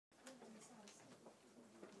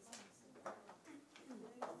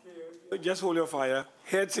Just hold your fire.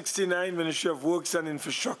 Head 69, Ministry of Works and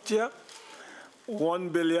Infrastructure,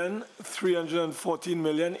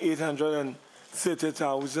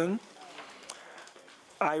 1,314,830,000.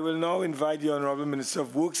 I will now invite the Honourable Minister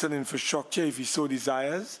of Works and Infrastructure, if he so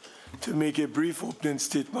desires, to make a brief opening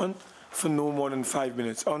statement for no more than 5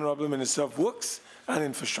 minutes. Honourable Minister of Works and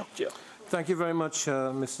Infrastructure. Thank you very much,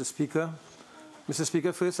 Mr. Speaker. Mr.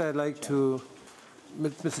 Speaker, first I'd like to,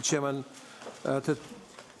 Mr. Chairman, to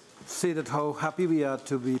say that how happy we are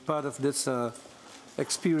to be part of this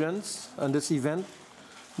experience and this event,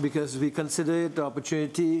 because we consider it the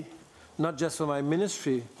opportunity not just for my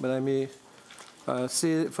ministry, but I may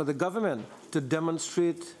say for the government to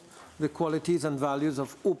demonstrate the qualities and values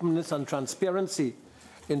of openness and transparency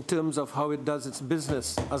in terms of how it does its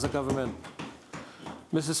business as a government.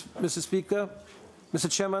 Mr. Speaker, Mr.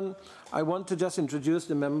 Chairman, I want to just introduce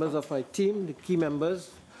the members of my team, the key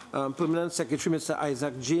members. Permanent Secretary, Mr.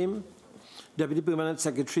 Isaac James, Deputy Permanent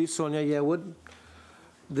Secretary, Sonia Yearwood,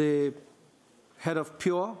 the Head of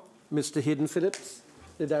Pure, Mr. Hayden Phillips,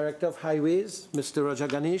 the Director of Highways, Mr. Roger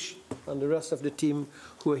Ganesh, and the rest of the team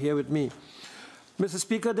who are here with me. Mr.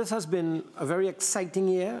 Speaker, this has been a very exciting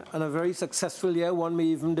year and a very successful year. One may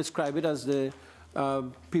even describe it as the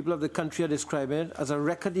people of the country are describing it as a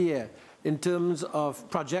record year in terms of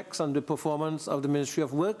projects and the performance of the Ministry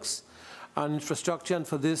of Works and Infrastructure, and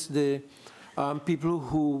for this, the people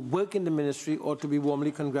who work in the ministry ought to be warmly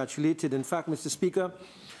congratulated. In fact, Mr. Speaker,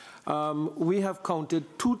 we have counted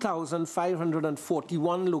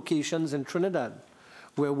 2,541 locations in Trinidad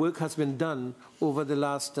where work has been done over the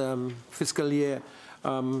last fiscal year,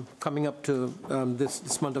 coming up to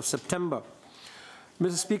this month of September.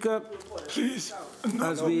 Mr. Speaker, please,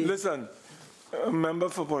 listen, member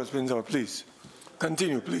for Port Spencer, please.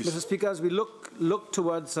 Continue, please. Mr. Speaker, as we look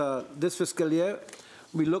towards this fiscal year,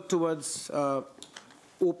 we look towards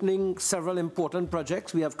opening several important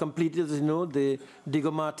projects. We have completed, as you know, the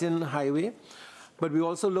Diego Martin Highway, but we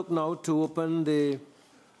also look now to open the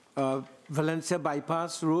Valencia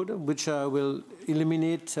Bypass Road, which will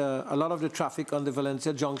eliminate a lot of the traffic on the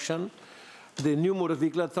Valencia Junction. The new Motor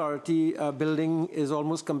Vehicle Authority building is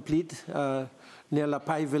almost complete near La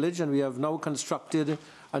Pai Village, and we have now constructed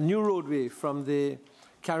a new roadway from the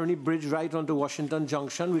Caroni Bridge right onto Washington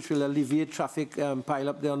Junction, which will alleviate traffic pile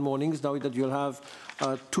up there on mornings now that you'll have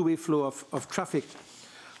a two-way flow of traffic.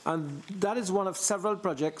 And that is one of several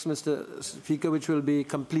projects, Mr. Speaker, which will be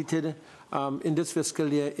completed in this fiscal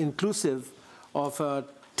year, inclusive of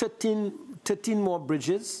 13 more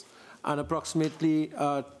bridges and approximately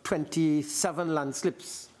 27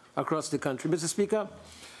 landslips across the country. Mr. Speaker,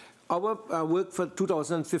 our work for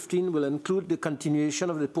 2015 will include the continuation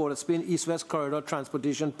of the Port of Spain East-West Corridor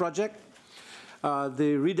Transportation Project,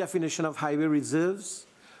 the redefinition of highway reserves,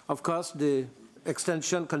 of course, the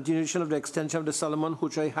continuation of the extension of the Solomon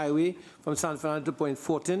Huchoy Highway from San Fernando to Point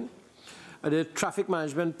Fortin, the traffic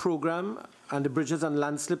management program and the bridges and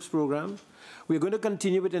landslips program. We're going to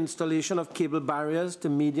continue with the installation of cable barriers to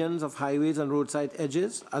medians of highways and roadside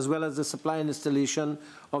edges, as well as the supply and installation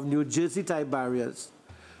of New Jersey-type barriers.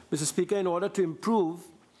 Mr. Speaker, in order to improve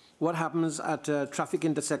what happens at traffic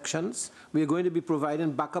intersections, we are going to be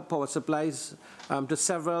providing backup power supplies to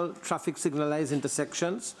several traffic signalized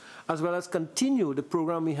intersections, as well as continue the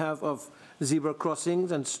program we have of zebra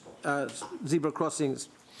crossings and zebra crossings.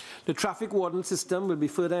 The traffic warden system will be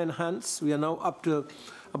further enhanced. We are now up to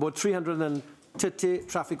about 330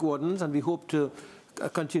 traffic wardens, and we hope to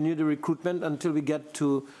continue the recruitment until we get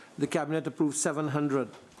to the cabinet-approved 700.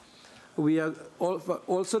 We are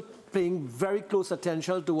also paying very close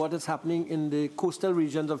attention to what is happening in the coastal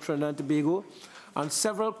regions of Trinidad and Tobago, and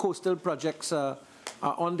several coastal projects are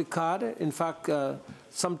on the card. In fact,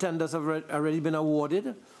 some tenders have already been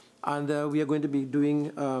awarded, and we are going to be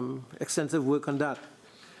doing extensive work on that.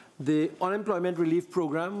 The Unemployment Relief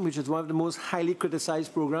Program, which is one of the most highly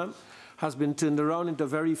criticized programs, has been turned around into a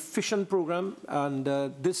very efficient program, and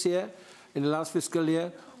this year, in the last fiscal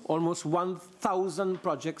year, almost 1,000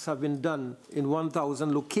 projects have been done in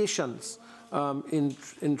 1,000 locations in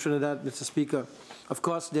Trinidad, Mr. Speaker. Of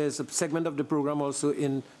course, there's a segment of the program also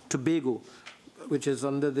in Tobago, which is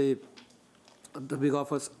under the Big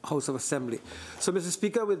House of Assembly. So, Mr.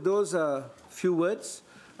 Speaker, with those few words,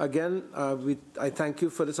 again, I thank you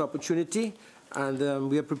for this opportunity, and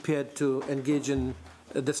we are prepared to engage in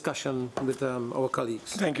a discussion with our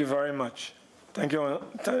colleagues. Thank you very much. Thank you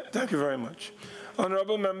very much.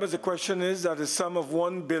 Honourable members, the question is that a sum of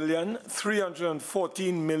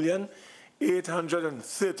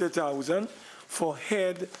 1,314,830,000 for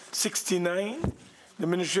Head 69, the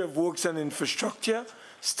Ministry of Works and Infrastructure,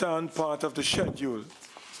 stand part of the schedule.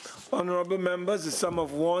 Honourable members, the sum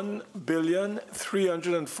of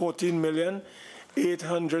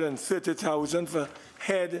 $1,314,830,000 for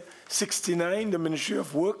Head 69, the Ministry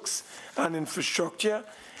of Works and Infrastructure,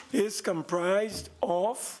 is comprised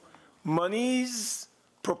of monies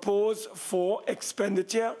proposed for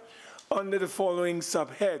expenditure under the following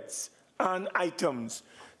subheads and items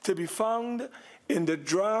to be found in the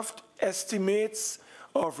draft estimates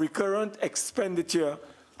of recurrent expenditure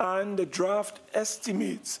and the draft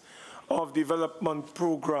estimates of development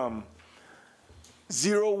program.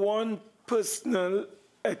 01 personal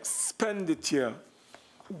expenditure,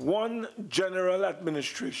 1 general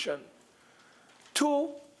administration, 2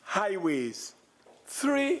 highways,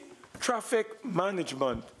 3 traffic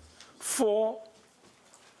management, 4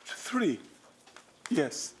 3.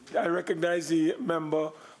 Yes, I recognize the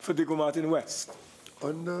member for Digo Martin West.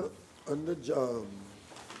 Under 001,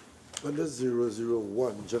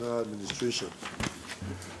 General Administration,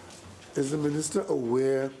 is the Minister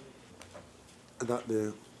aware that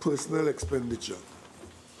the personal expenditure,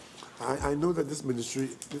 I know that this ministry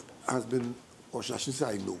has been, or I should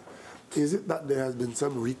say I know, is it that there has been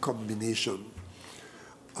some recombination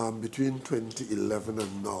between 2011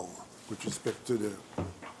 and now with respect to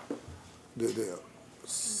the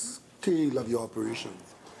scale of your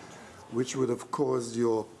operations, which would have caused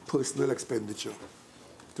your personal expenditure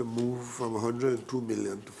to move from 102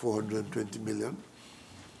 million to 420 million?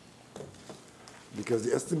 Because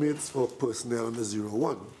the estimates for personnel under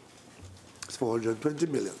 01 is 420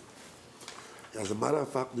 million. As a matter of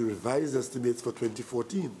fact, the revised estimates for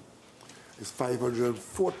 2014 is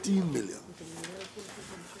 514 million.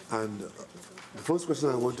 And the first question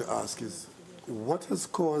I want to ask is, what has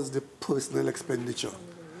caused the personnel expenditure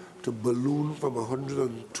to balloon from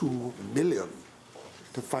 102 million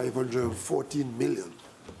to 514 million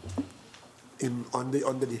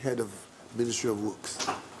under the head of Ministry of Works?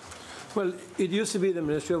 Well, it used to be the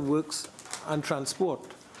Ministry of Works and Transport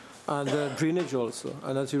and drainage also.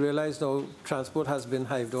 And as you realize now, transport has been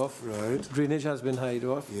hived off. Right. Drainage has been hived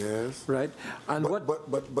off. Yes. Right. And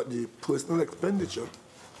but the personal expenditure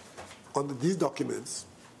under these documents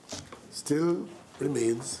still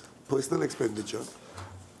remains personal expenditure.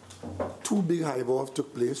 2 big hive-offs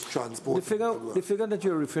took place, transport. The figure that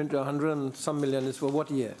you're referring to, 100 and some million, is for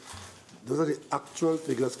what year? Those are the actual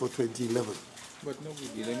figures for 2011. But no,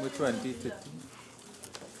 we're dealing with 2013.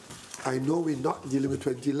 I know we're not dealing with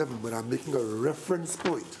 2011, but I'm making a reference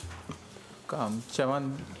point.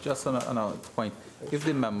 Chairman, just on a point, if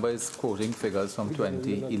the member is quoting figures from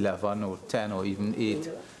 2011 or 10 or even 8,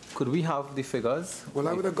 could we have the figures? Well,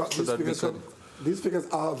 I would have got these figures. These figures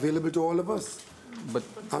are available to all of us. But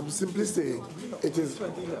I'm simply saying it is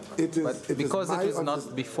because it is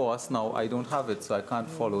not before us now, I don't have it, so I can't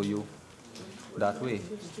follow you that way. Okay,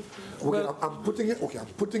 well, I'm putting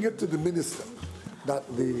it to the minister that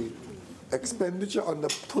the expenditure on the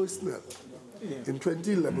personnel in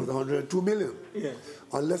 2011 was 102 million. Yes.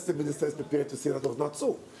 Unless the minister is prepared to say that was not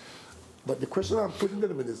so. But the question I'm putting to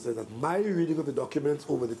the minister is that my reading of the documents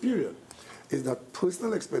over the period is that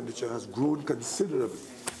personal expenditure has grown considerably.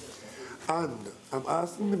 And I'm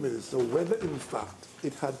asking the minister whether, in fact,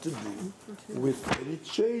 it had to do with any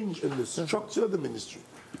change in the structure of the ministry.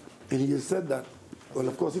 And he has said that, well,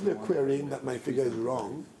 of course, if they're querying that my figure is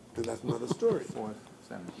wrong, then that's another story.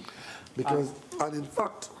 Because, and in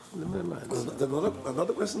fact,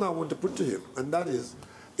 another question I want to put to him, and that is,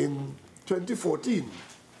 in 2014,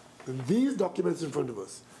 in these documents in front of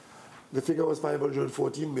us, the figure was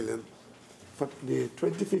 514 million. For the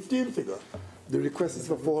 2015 figure, the request is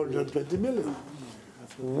for 420 million.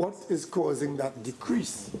 What is causing that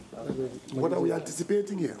decrease? What are we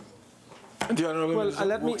anticipating here? The Honourable Well, Minister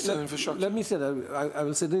let of Works and me Infrastructure. say that I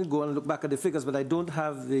will certainly go and look back at the figures, but I don't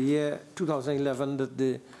have the year 2011 that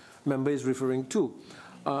the member is referring to.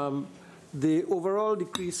 The overall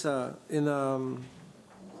decrease in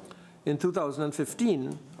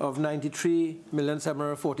 2015 of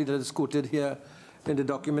 93,740,000 that is quoted here in the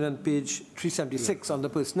document on page 376 on the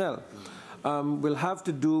personnel will have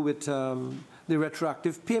to do with the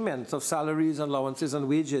retroactive payments of salaries, allowances, and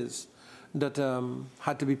wages that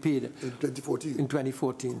had to be paid in 2014. In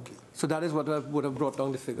 2014. Okay. So that is what would have brought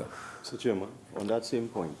down the figure. Mr. Chairman, on that same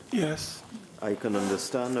point, Yes. I can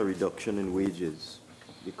understand a reduction in wages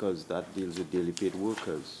because that deals with daily paid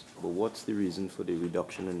workers. But what's the reason for the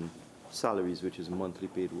reduction in salaries, which is monthly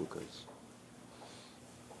paid workers?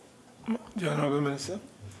 The Honourable Minister.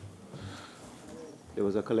 There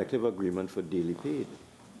was a collective agreement for daily paid,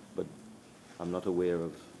 but I'm not aware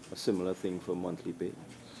of a similar thing for monthly pay.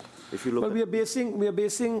 If you look Well, at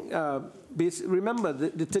remember,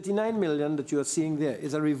 the 39 million that you are seeing there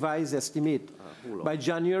is a revised estimate. By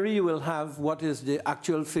January, you will have what is the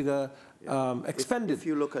actual figure expended. If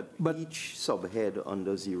you look at each subhead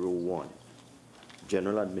under 01,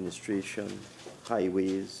 General Administration,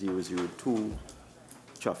 Highways, 002,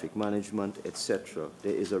 Traffic Management, etc.,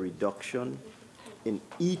 there is a reduction in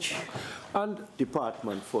each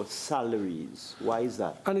department for salaries. Why is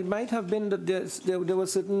that? And it might have been that there were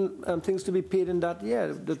certain things to be paid in that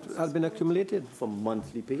year that had been accumulated. For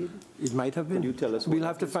monthly paid? It might have been. Could you tell us? We'll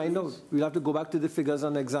have to find out. We'll have to go back to the figures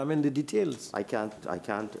and examine the details. I can't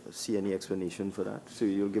see any explanation for that. So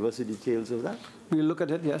you'll give us the details of that? We'll look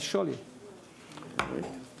at it, yes, surely. Right.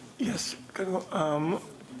 Yes.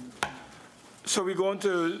 So we go on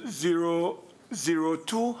to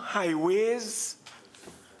 002, highways.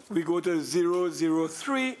 We go to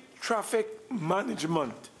 003, traffic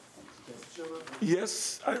management.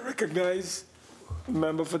 Yes, I recognize the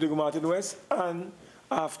member for Digomartin West and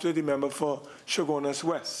after the member for Chaguanas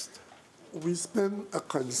West. We spend a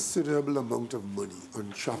considerable amount of money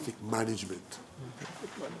on traffic management.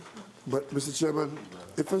 But, Mr. Chairman,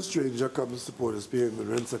 if a stranger comes to Port of Spain and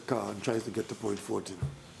rents a car and tries to get to Point 14,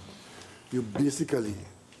 you basically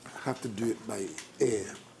have to do it by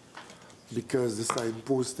air because the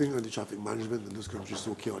signposting and the traffic management in this country is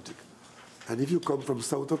so chaotic. And if you come from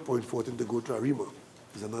south of Point 14 to go to Arima,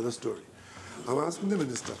 is another story. I'm asking the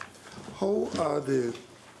Minister, how are the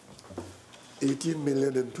 18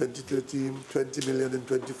 million in 2013, 20 million in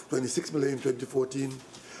 26 million in 2014,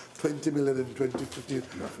 20 million in 2015,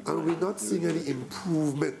 and we're not seeing any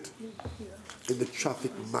improvement in the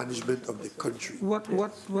traffic management of the country.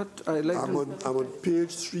 I'm on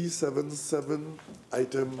page 377,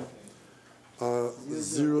 item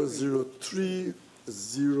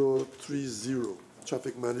 003030,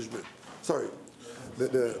 traffic management. Sorry,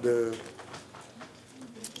 the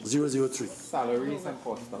 003. Salaries and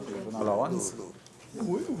cost of allowance? No.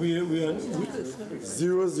 We are,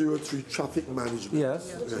 003, traffic management.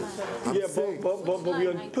 Yes. but we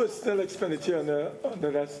are on personal expenditure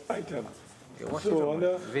under that item. So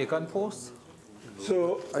under vacant posts?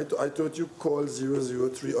 So I thought you called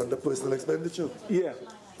 003 under personal expenditure. Yeah,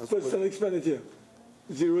 personal expenditure,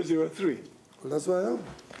 003. Well, that's why I am.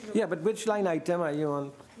 Yeah, but which line item are you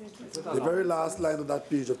on? The very last line of that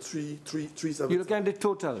page of 337. You look at the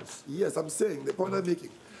totals. Yes, I'm saying, the point I'm making.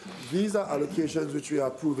 These are allocations which we are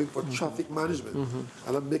approving for traffic management.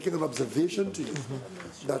 And I'm making an observation to you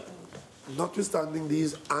that notwithstanding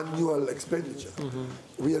these annual expenditure,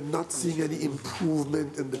 we are not seeing any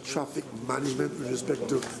improvement in the traffic management with respect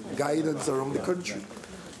to guidance around the country.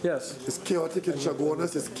 Yes. It's chaotic in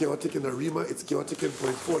Chaguanas, it's chaotic in Arima, it's chaotic in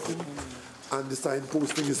Point 14, and the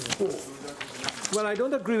signposting is poor. Well, I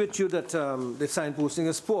don't agree with you that the signposting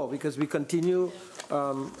is poor because we continue,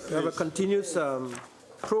 we have a continuous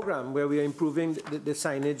program where we are improving the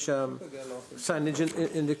signage,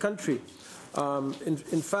 in the country.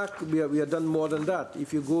 In fact, we have done more than that.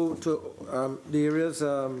 If you go to the areas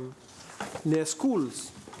near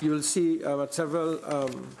schools, you will see at several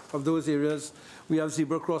of those areas we have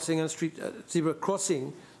zebra crossing and zebra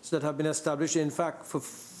crossings that have been established. In fact, for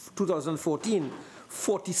 2014,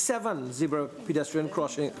 47 zebra pedestrian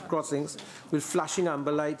crossings with flashing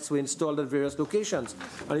amber lights were installed at various locations.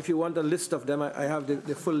 And if you want a list of them, I have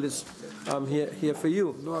the full list here for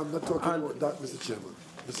you. No, I'm not talking about that, Mr. Chairman.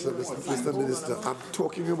 Mr. Minister, I'm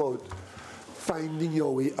talking about finding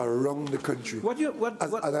your way around the country.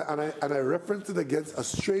 And I referenced it against a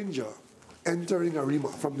stranger entering Arima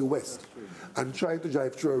from the west and trying to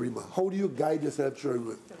drive through Arima. How do you guide yourself through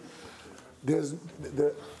Arima? There's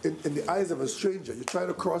in the eyes of a stranger, you try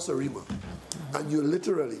to cross Arima, and you're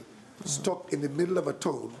literally stuck in the middle of a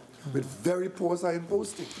town with very poor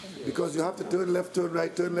signposting because you have to turn left, turn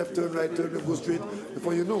right, turn left, turn right, turn left, go straight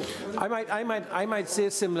before you know. I might say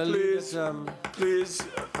similarly. Please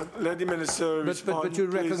let the minister respond. But you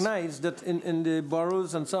recognize that in the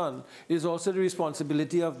boroughs and so on, it is also the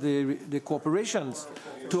responsibility of the corporations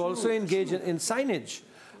to also engage in signage,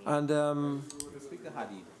 and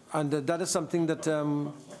that is something that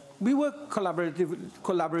we work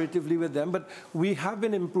collaboratively with them, but we have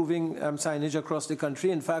been improving signage across the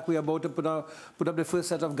country. In fact, we are about to put up the first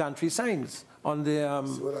set of gantry signs on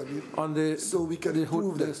the So we can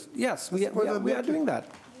improve that. Yes, we are doing that.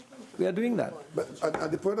 We are doing that. But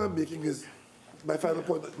and the point I'm making is, my final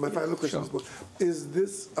point, my final question is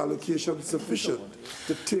this allocation sufficient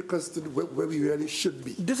to take us to where we really should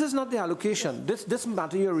be? This is not the allocation. This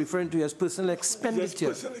matter you're referring to as personal expenditure.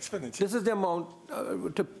 Yes, personal expenditure. This is the amount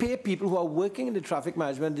to pay people who are working in the traffic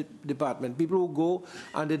management department, people who go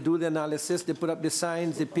and they do the analysis, they put up the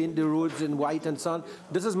signs, they paint the roads in white and so on.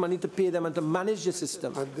 This is money to pay them and to manage the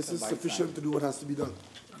system. And this is sufficient to do what has to be done?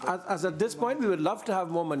 As at this point, we would love to have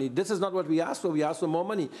more money. This is not what we asked for. We asked for more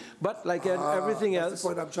money. But like everything else, that's the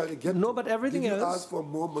point I'm trying to get no, to. but everything Did you else. ask for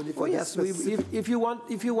more money for Oh yes, if you want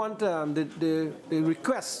the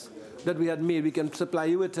requests that we had made, we can supply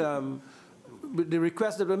you with the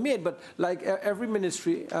requests that were made. But like every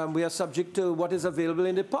ministry, we are subject to what is available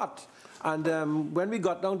in the pot. And when we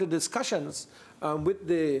got down to discussions with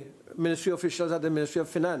the ministry officials at the Ministry of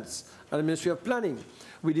Finance and the Ministry of Planning,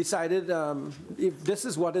 we decided if this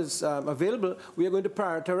is what is available, we are going to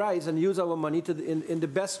prioritize and use our money in the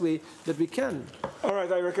best way that we can. All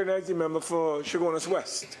right, I recognize the member for Chaguanas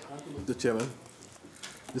West. Mr. Chairman,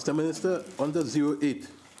 Mr. Minister, under 08.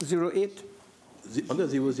 08? Under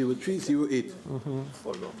 00308,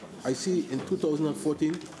 I see in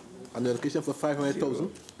 2014 an allocation for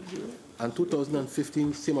 500,000 and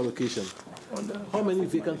 2015 same allocation. How many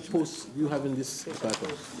vacant posts do you have in this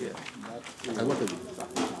department? And what are they?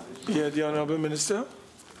 Yeah, the Honourable Minister.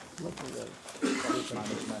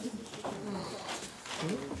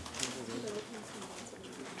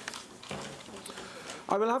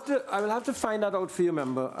 I will have to find that out for you,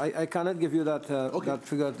 member. I cannot give you that that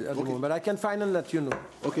figure at the moment, but I can find and let you know.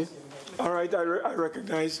 Okay. All right, I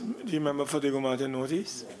recognize the member for Diego Martin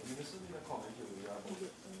Northeast.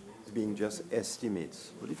 It's being just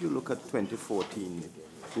estimates. But if you look at 2014,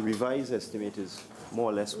 the revised estimate is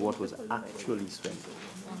more or less what was actually spent,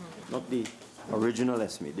 not the original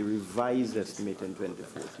estimate, the revised estimate in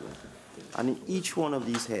 2014. And in each one of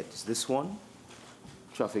these heads, this one,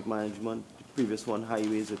 traffic management, previous one,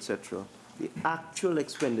 highways, etc., the actual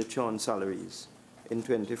expenditure on salaries in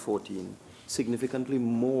 2014 significantly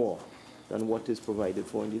more than what is provided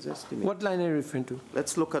for in these estimates. What line are you referring to?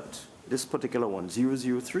 Let's look at this particular one,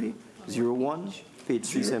 003, 01, page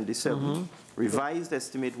 377. Revised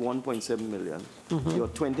estimate 1.7 million. Your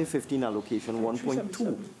 2015 allocation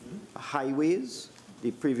 1.2. Highways,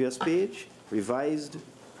 the previous page, revised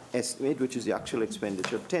estimate, which is the actual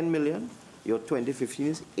expenditure, 10 million. Your 2015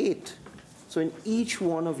 is 8. So in each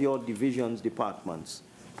one of your divisions, departments,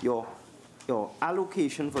 your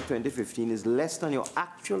allocation for 2015 is less than your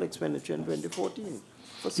actual expenditure in 2014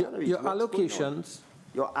 for salaries. Your allocations.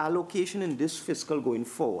 Your allocation in this fiscal going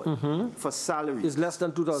forward for salaries is less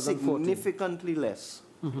than 2014. Significantly less.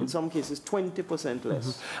 In some cases, 20%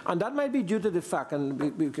 less. And that might be due to the fact, and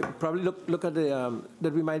we can probably look at the,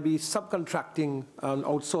 that we might be subcontracting and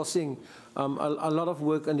outsourcing a lot of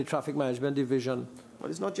work in the traffic management division. But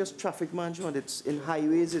it's not just traffic management. It's in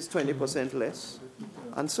highways, it's 20% less,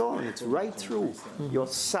 and so on. It's right through. Your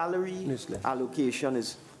salary allocation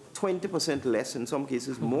is 20% less, in some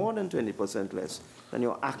cases more than 20% less than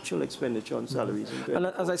your actual expenditure on salaries. And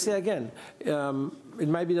as I say again, it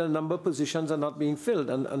might be that a number of positions are not being filled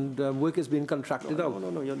and work is being contracted out.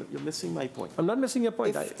 No, you're missing my point. I'm not missing your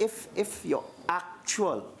point. If your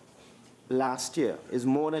actual last year is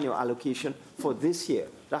more than your allocation for this year,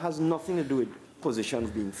 that has nothing to do with positions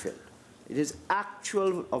being filled. It is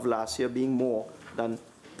actual of last year being more than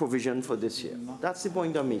provision for this year. That's the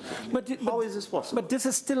point I'm making. How is this possible? But this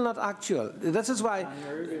is still not actual. This is why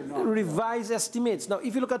revised estimates. Now,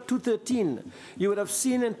 if you look at 2013, you would have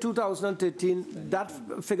seen in 2013 that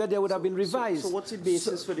figure there would have been revised. So what's the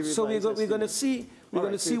basis for the revised estimate? So we're going to see. We're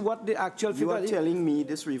going to see what the actual figure is. You are telling me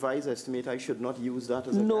this revised estimate, I should not use that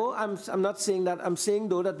as a No, I'm not saying that. I'm saying,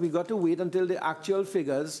 though, that we got to wait until the actual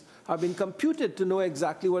figures have been computed to know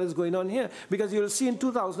exactly what is going on here. Because you'll see in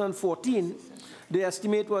 2014, the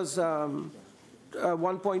estimate was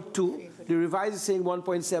 1.2. The revised is saying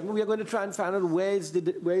 1.7. We are going to try and find out where is the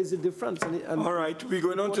difference. All right, we're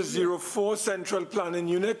going on to 04, Central Planning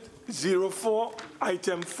Unit, 04,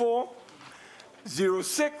 Item 4.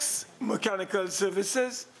 06, Mechanical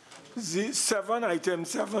Services. 7, Item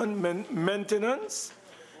 7, Maintenance.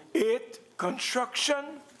 8, Construction.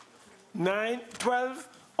 12,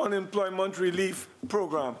 Unemployment Relief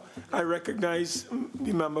Program. I recognize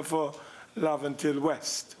the member for Laventille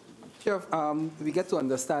West. Sure. We get to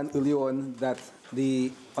understand early on that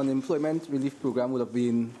the Unemployment Relief Program would have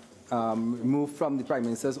been moved from the Prime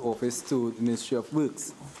Minister's office to the Ministry of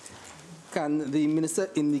Works. Can the Minister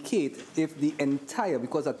indicate if the entire,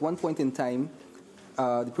 because at one point in time,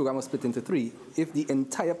 the program was split into 3, if the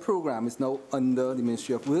entire program is now under the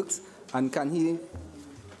Ministry of Works, and can he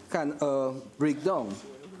break down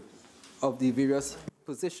of the various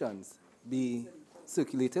positions be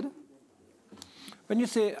circulated? When you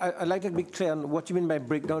say, I'd like to be clear on what you mean by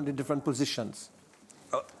breakdown the different positions.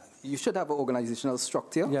 You should have an organizational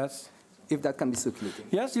structure. Yes. If that can be circulated.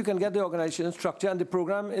 Yes, you can get the organizational structure, and the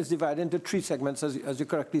program is divided into 3 segments, as you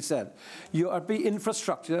correctly said. URP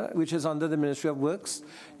Infrastructure, which is under the Ministry of Works,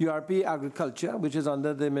 URP Agriculture, which is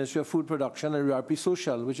under the Ministry of Food Production, and URP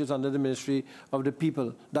Social, which is under the Ministry of the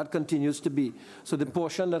People. That continues to be. So the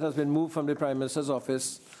portion that has been moved from the Prime Minister's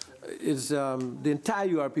office is the entire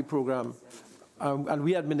URP program, and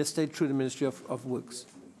we administer it through the Ministry of Works.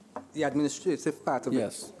 The administrative part of it?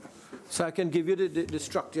 Yes. So I can give you the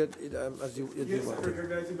structure as you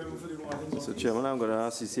want. So, Chairman, I'm going to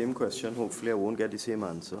ask the same question. Hopefully, I won't get the same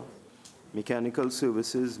answer. Mechanical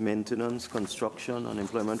services, maintenance, construction,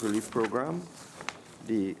 unemployment relief program.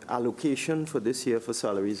 The allocation for this year for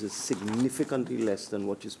salaries is significantly less than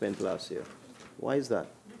what you spent last year. Why is that?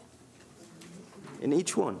 In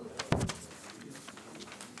each one.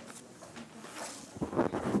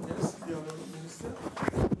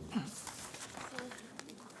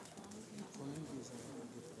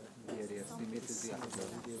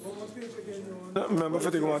 Member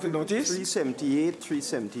for the wanted notice. 378,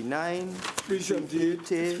 379, 378,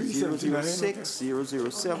 379, 006,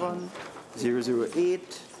 007,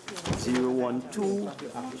 008,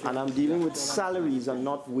 012, and I'm dealing with salaries and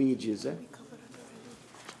not wages.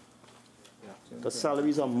 The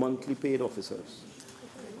salaries are monthly paid officers.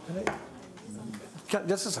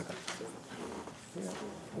 Just a second.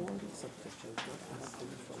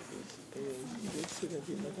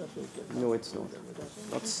 No, it's not.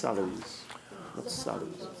 Not salaries. Not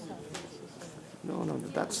salaries. No,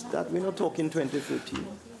 that we're not talking 2013.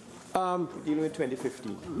 We're dealing with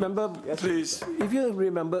 2015. Remember, yes, please. If you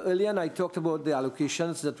remember earlier, and I talked about the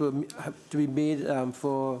allocations that were to be made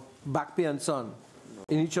for back pay and so on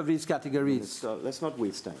in each of these categories. Let's not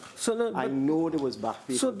waste time. So no, I know there was back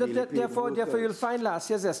pay. So therefore, you'll find last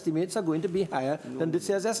year's estimates are going to be higher than this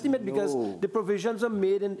year's estimate because the provisions are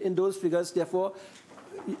made in those figures. Therefore,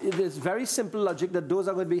 it is very simple logic that those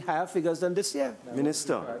are going to be higher figures than this year.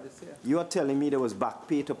 Minister, you are telling me there was back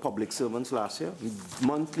pay to public servants last year?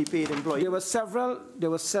 Monthly paid employees? There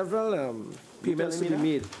were several payments to be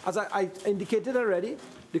made. As I indicated already,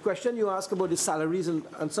 the question you asked about the salaries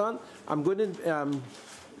and so on, I'm going to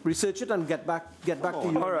research it and get back to you.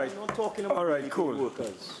 All right. All right, cool.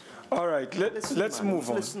 Workers. All right, let's move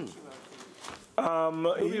on. Listen.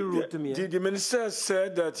 The minister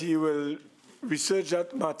said that he will research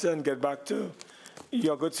that matter and get back to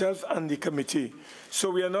your good self and the committee.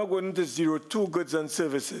 So we are now going to 02, goods and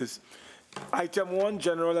services. Item 1,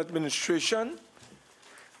 general administration.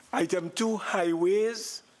 Item 2,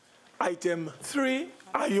 highways. Item 3,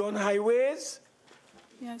 are you on highways?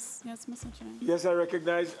 Yes, Mr. Chair. Yes, I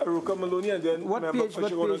recognize Aruka Maloney and then What member page, for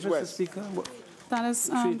Chaguanas Mr. West. Speaker? That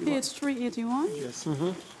is page 381. Yes.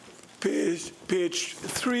 Page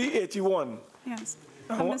 381. Yes.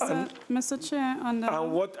 And Mr. Chair, on the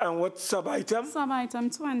and what sub-item? sub-item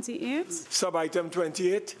 28, Sub-item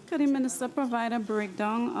 28. could the minister provide a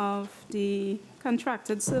breakdown of the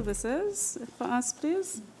contracted services for us,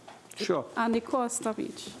 please? Sure. And the cost of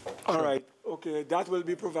each. All right. Okay, that will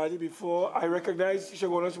be provided before. I recognize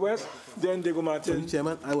Chaguanas West, then Diego Martin.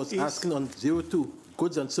 Chairman, I was asking on 02,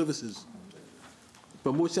 goods and services,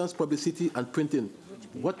 promotions, publicity, and printing.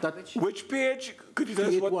 Which page? Could you tell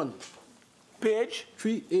us what? 381. Page?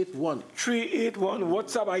 381. 381. What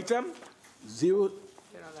sub-item?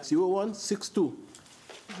 0162.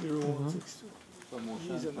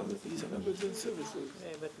 0162.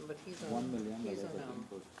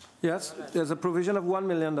 Yes, there's a provision of $1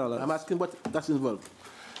 million. I'm asking what that's involved.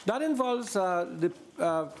 That involves the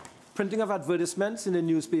printing of advertisements in the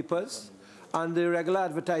newspapers and the regular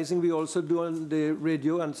advertising we also do on the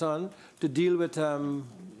radio and so on to deal with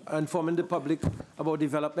informing the public about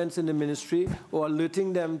developments in the ministry or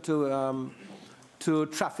alerting them to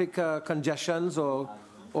traffic congestions or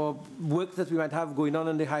work that we might have going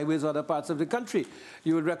on the highways or other parts of the country.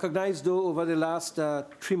 You will recognize, though, over the last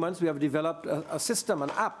 3 months, we have developed a system, an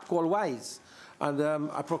app called WISE. And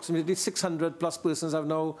approximately 600 plus persons have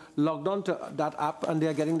now logged on to that app, and they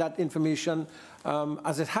are getting that information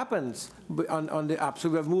as it happens on the app. So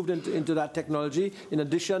we have moved into that technology, in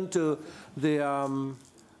addition to the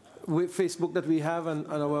Facebook that we have and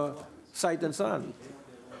our site and so on.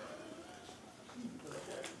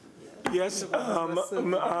 Yes.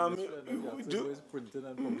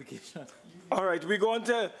 All right, we go on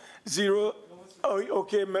to Oh,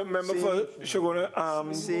 okay, member for Shogona,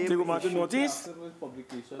 Diego Martin Northeast?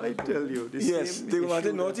 I tell you, the Yes, same Diego issue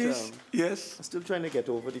Martin that, Northeast? Yes. I'm still trying to get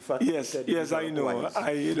over the fact Yes, that yes, I know.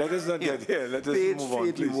 Let us not get here. Let us Page move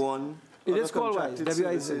on, please. 381. It is other called what? contracted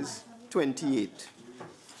WIZ. services, 28.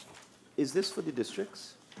 Is this for the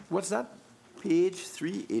districts? What's that? Page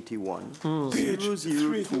 381. Page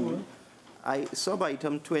 002.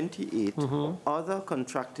 Sub-item 28, other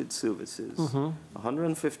contracted services,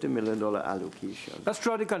 $150 million allocation. That's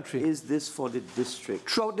throughout the country. Is this for the district?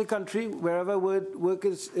 Throughout the country, wherever work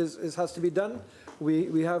has to be done,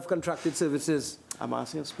 we have contracted services. I'm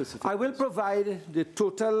asking a specific I will provide the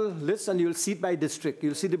total list, and you'll see it by district.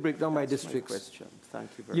 You'll see the breakdown by districts. question. Thank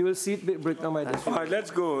you very You much. will see it breakdown by district. All right, let's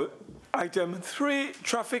go. Item 3,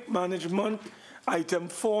 traffic management. Item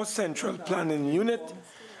 4, central planning unit.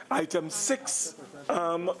 Item 6,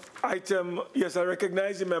 yes, I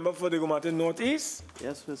recognize the member for the Martin Northeast.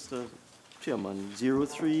 Yes, Mr. Chairman,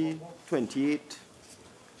 0328.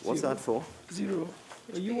 What's that for? 0.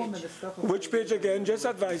 Which page again? Just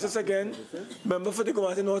advise us again. Member for the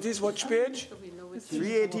Martin Northeast, which page?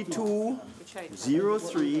 382,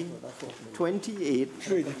 03, 28,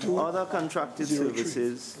 other contracted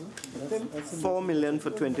services, 4 million for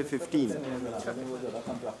 2015.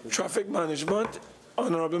 Traffic management,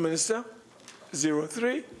 Honourable Minister,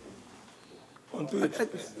 03. On page.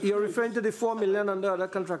 You're referring to the 4 million under other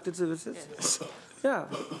contracted services? Yeah.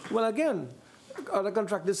 Well, again, other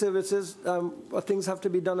contracted services, things have to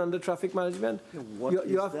be done under traffic management. What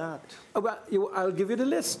is that? Well, I'll give you the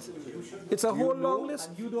list. It's a whole long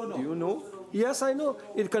list. Do you know? Yes, I know.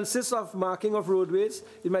 It consists of marking of roadways.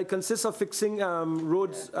 It might consist of fixing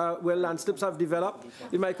roads where landslips have developed.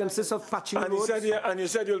 It might consist of patching roads. You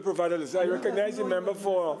said you'll provide a list. I recognize the member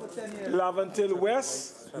for Laventil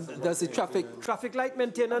West. Does the traffic light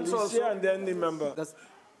maintenance also. And then the member.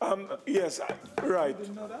 Yes, right.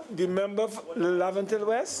 The member for Laventil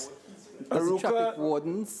West, Aruka, traffic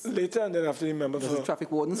wardens, later, and then after the member for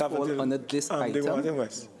traffic wardens fall under this item?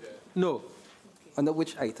 West. No. Under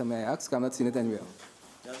which item, may I ask? I'm not seeing it anywhere.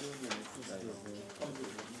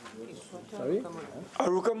 Sorry?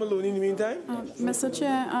 Aruka Maloney in the meantime? Mr.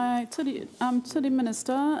 Chair, to the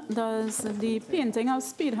Minister, does the painting of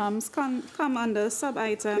speed humps come under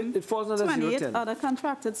sub-item it falls under 28, 010. other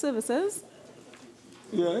contracted services?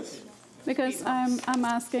 Yes. Because I'm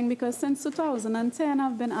asking, because since 2010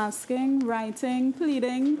 I've been asking, writing,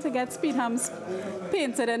 pleading to get speed humps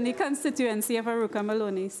painted in the constituency of Aruka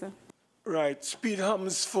Maloney, sir. Right, speed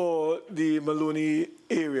humps for the Maloney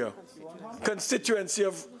area. Constituency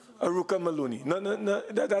of Aruka Maloney. No,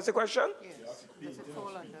 that's the question? Yes. Does it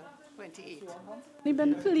fall under 28? We've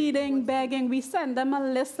been pleading, begging. We send them a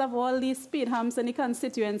list of all these speed humps in the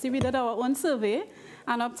constituency. We did our own survey,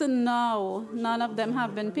 and up to now, none of them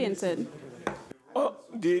have been painted. Oh,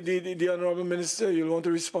 the Honourable Minister, you'll want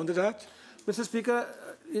to respond to that? Mr. Speaker,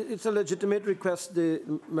 it's a legitimate request the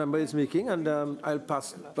member is making, and I'll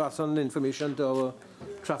pass on the information to our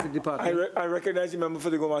traffic department. I recognize the member for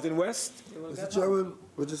the Martin West. Mr. Chairman,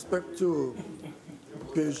 with respect to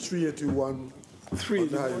page 381 on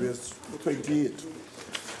the highways 28,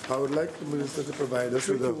 I would like the Minister to provide us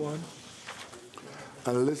with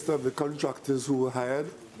a list of the contractors who were hired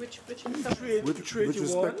With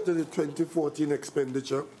respect to the 2014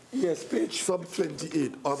 expenditure. Yes, page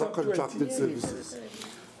sub-28, other contracted services.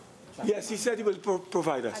 Yes, he said he will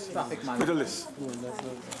provide us with a list.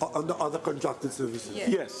 Under other contracted services?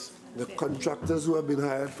 Yes. The contractors who have been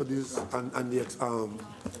hired for this and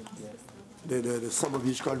the sum of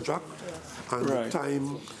each contract and the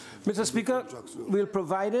time. Mr. Speaker, we'll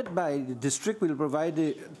provide it by the district. We'll provide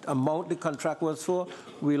the amount the contract was for.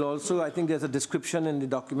 We'll also, I think there's a description in the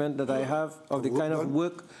document that I have of the kind of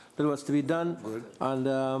work that was to be done. Good.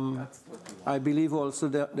 And I believe also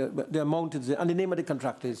the amount is there, and the name of the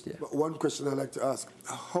contractor is there. But one question I'd like to ask,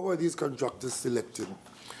 how are these contractors selected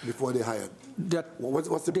before they're hired?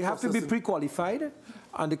 What's the they have to be pre-qualified,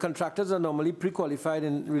 and the contractors are normally pre-qualified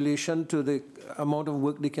in relation to the amount of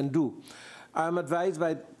work they can do. I am advised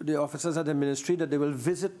by the officers at the ministry that they will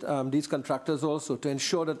visit these contractors also to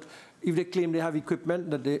ensure that if they claim they have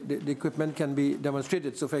equipment, that the equipment can be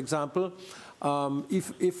demonstrated. So, for example,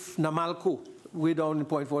 if Namalco, way down in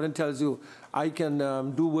Point Fortin, tells you, I can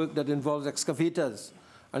do work that involves excavators,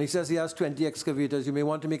 and he says he has 20 excavators, you may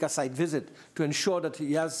want to make a site visit to ensure that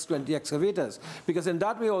he has 20 excavators. Because in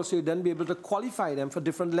that way also, you then be able to qualify them for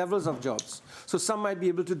different levels of jobs. So some might be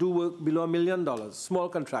able to do work below $1 million, small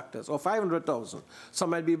contractors, or 500,000. Some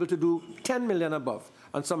might be able to do 10 million above,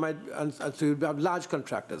 and some might, and so you have large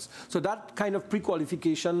contractors. So that kind of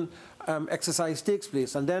pre-qualification exercise takes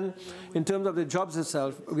place. And then in terms of the jobs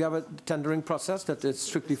itself, we have a tendering process that is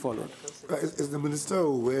strictly followed. Is the minister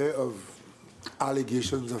aware of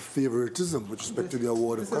allegations of favoritism with respect to the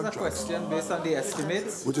award of contracts? This is a question based on the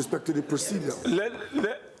estimates. With respect to the procedure?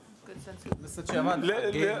 Mr. Chairman,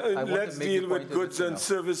 let's deal with goods and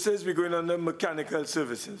services. We're going on the mechanical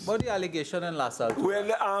services. About the allegation in LaSalle.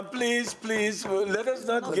 Well, please, let us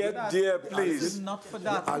not get there, please. Not for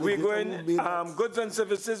that. We're going goods and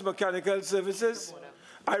services, mechanical services.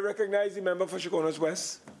 I recognize the member for Chaconas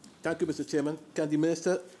West. Thank you, Mr. Chairman. Can the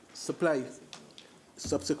minister supply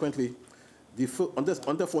subsequently the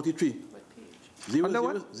under 43?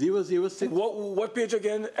 006. What page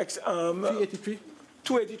again? 383.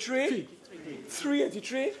 283?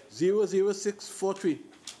 383? 00643.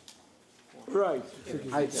 Right.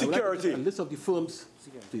 Security. Like a list of the firms,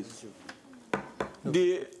 please.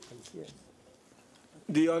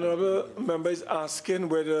 The honourable member is asking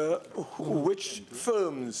which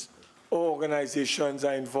firms or organizations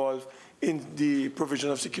are involved in the provision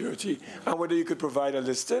of security, and whether you could provide a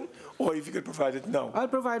listing, or if you could provide it now. I'll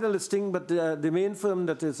provide a listing, but the main firm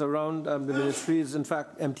that is around the ministry is, in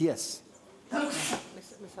fact, MTS.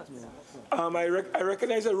 I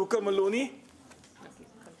recognize Aruka Maloney.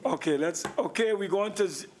 Okay, we go on to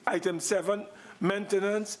item 7,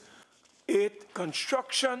 maintenance, 8,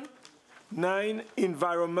 construction, 9,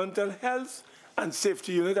 environmental health and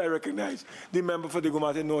safety unit. I recognize the member for the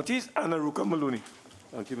Digomatin Northeast and Aruka Maloney.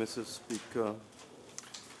 Thank you, Mr. Speaker.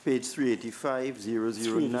 Page 385,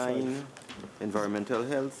 009, environmental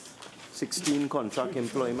health, 16, contract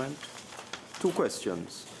employment. 2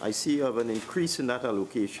 questions. I see you have an increase in that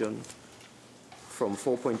allocation from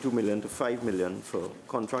 4.2 million to 5 million for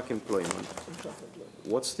contract employment.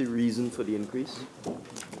 What's the reason for the increase?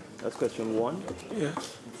 That's question 1.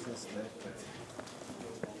 Yes.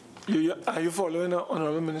 Are you following,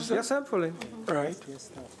 Honourable Minister? Yes, I'm following. Right.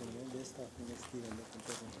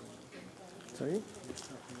 Sorry?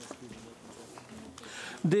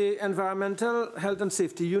 The Environmental Health and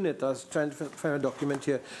Safety Unit, I was trying to find a document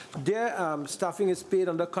here, their staffing is paid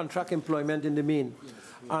under contract employment in the main.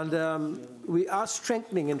 And we are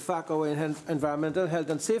strengthening, in fact, our environmental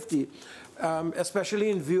health and safety,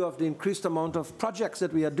 especially in view of the increased amount of projects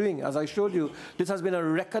that we are doing. As I showed you, this has been a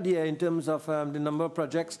record year in terms of the number of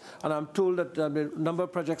projects, and I'm told that the number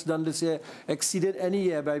of projects done this year exceeded any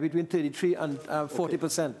year by between 33 and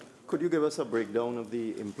 40%. Could you give us a breakdown of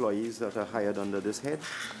the employees that are hired under this head?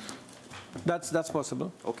 That's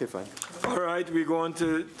possible. Okay, fine. All right, we go on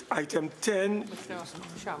to item 10. Mr.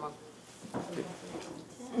 Sharma.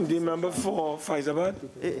 The member for Faizabad.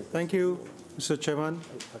 Thank you, Mr. Chairman.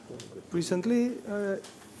 Recently,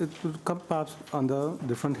 it would come perhaps under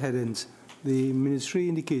different headings. The ministry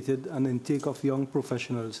indicated an intake of young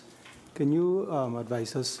professionals. Can you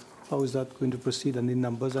advise us how is that going to proceed, and the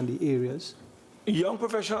numbers and the areas? Young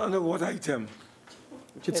professional under what item?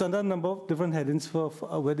 It's under a number of different headings for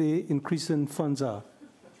where the increase in funds are.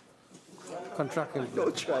 Contract employment.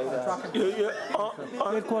 Don't try that.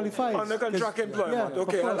 It qualifies. On the contract employment. Yeah,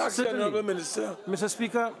 okay, I'll ask the certainly. Honourable Minister. Mr.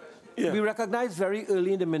 Speaker, we recognized very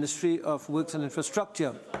early in the Ministry of Works and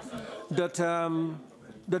Infrastructure that,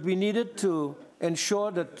 that we needed to ensure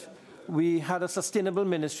that we had a sustainable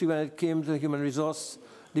ministry when it came to human resource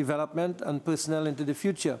development and personnel into the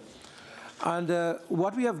future. And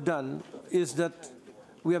what we have done is that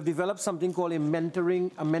we have developed something called a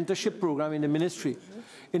mentorship program in the ministry.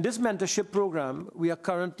 In this mentorship program, we are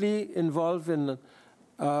currently involved in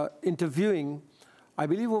interviewing, I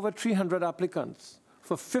believe, over 300 applicants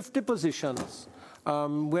for 50 positions,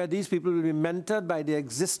 where these people will be mentored by the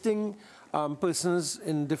existing persons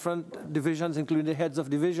in different divisions, including the heads of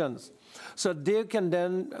divisions. So they can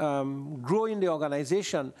then grow in the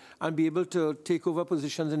organization and be able to take over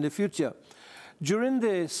positions in the future. During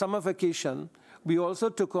the summer vacation, we also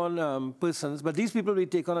took on persons, but these people we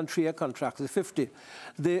take on 3-year contracts, 50.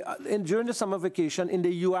 During the summer vacation, in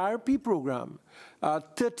the URP program,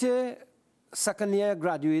 30 second-year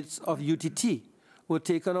graduates of UTT were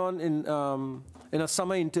taken on in a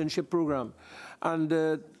summer internship program. And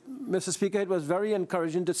Mr. Speaker, it was very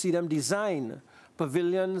encouraging to see them design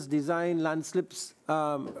pavilions, design landslips,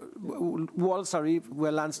 walls,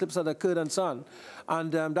 where landslips had occurred and so on.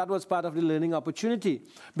 And that was part of the learning opportunity.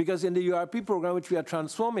 Because in the URP program, which we are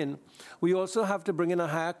transforming, we also have to bring in a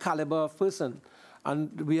higher caliber of person.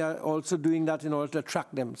 And we are also doing that in order to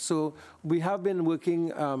attract them. So we have been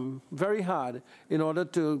working very hard in order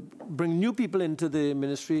to bring new people into the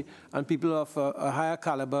ministry and people of a higher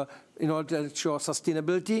caliber in order to ensure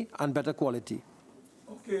sustainability and better quality.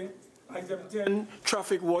 Okay. Item 10,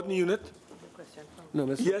 Traffic Warden Unit. No,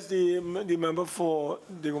 Mr. Yes, the member for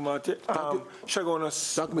Digomate,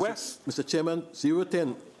 Chaguanas West. Mr. Chairman,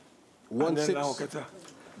 010, 16.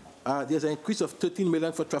 There's an increase of 13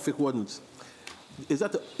 million for traffic wardens. Is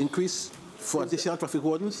that an increase for additional traffic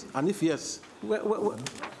wardens? And if yes, where are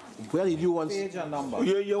the new ones? Page and number.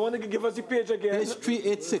 You want to give us the page again? Page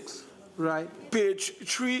 386. Right. Page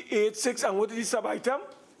 386, and what is the sub-item?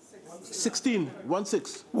 16,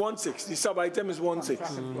 16. 16, the sub-item is 16.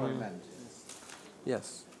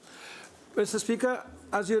 Yes. Mr. Speaker,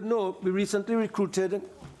 as you know, we recently recruited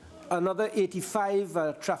another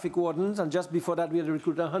 85 traffic wardens, and just before that we had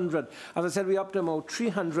recruited 100. As I said, we're up to about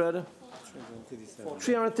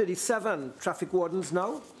 337 traffic wardens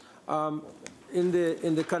now in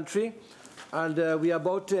the country, and we are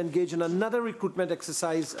about to engage in another recruitment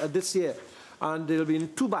exercise this year, and there will be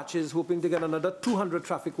in 2 batches, hoping to get another 200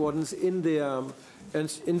 traffic wardens in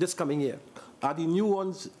this coming year. Are the new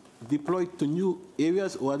ones deployed to new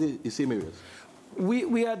areas, or are they the same areas?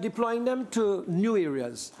 We are deploying them to new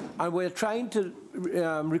areas, and we're trying to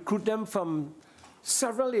recruit them from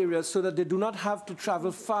several areas so that they do not have to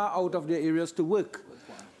travel far out of their areas to work.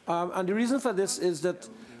 And the reason for this is that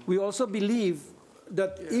we also believe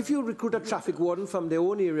that if you recruit a traffic warden from their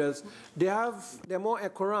own areas, they're more au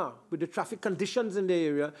courant with the traffic conditions in the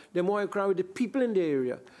area, they're more au courant with the people in the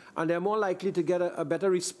area, and they're more likely to get a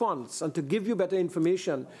better response and to give you better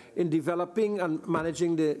information in developing and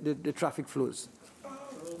managing the traffic flows.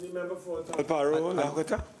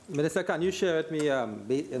 Minister, can you share with me,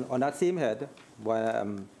 on that same head,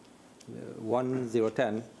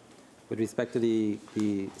 1010, with respect to the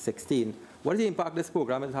 16, what is the impact this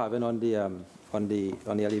program is having on the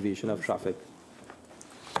alleviation of traffic?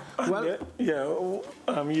 Well, you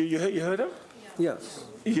heard him? Yes.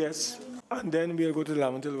 Yes. And then we'll go to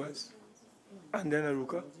Laventille West. And then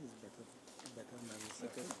Aruka.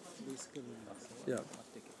 Yeah.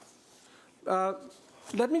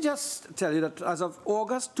 Let me just tell you that as of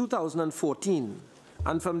August 2014,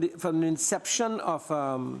 and from the inception of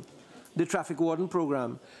the traffic warden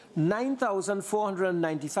program,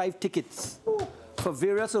 9,495 tickets for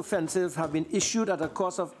various offenses have been issued at a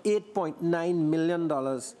cost of $8.9 million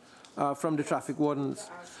from the traffic wardens.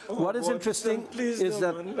 What is interesting is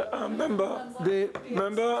that the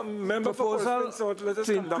proposal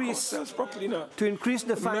to increase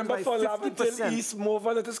the fine by 50%. East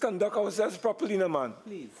Mova, let us conduct ourselves properly, no, man.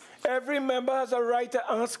 Please. Every member has a right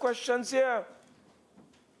to ask questions here.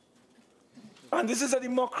 And this is a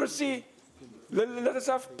democracy. Let us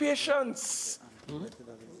have patience.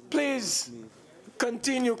 Please,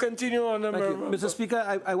 continue on. Mr.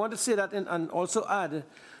 Speaker, I want to say that and also add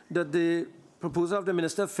that the proposal of the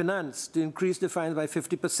Minister of Finance to increase the fines by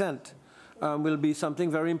 50% will be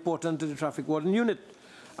something very important to the traffic warden unit.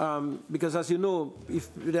 Because as you know, if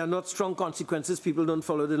there are not strong consequences, people don't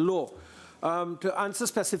follow the law. To answer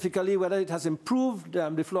specifically whether it has improved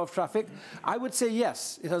the flow of traffic, I would say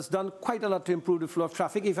yes. It has done quite a lot to improve the flow of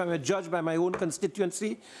traffic. If I'm a judge by my own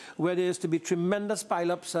constituency, where there used to be tremendous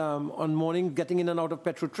pileups on morning, getting in and out of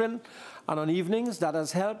Petrotrin, and on evenings, that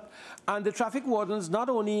has helped. And the traffic wardens not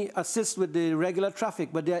only assist with the regular traffic,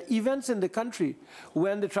 but there are events in the country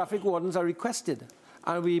when the traffic wardens are requested.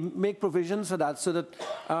 And we make provisions for that so that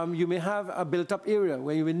you may have a built-up area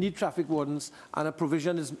where you will need traffic wardens, and a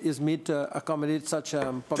provision is made to accommodate such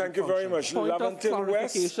public Thank you very much. Laventille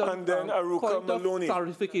West and then Aruka Maloney.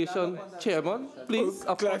 Clarification, Chairman, please,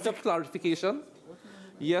 a point of clarification.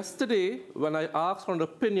 Yesterday, when I asked for an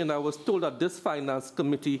opinion, I was told that this Finance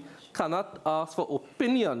Committee cannot ask for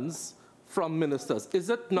opinions from ministers. Is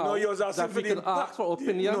it now that we can ask for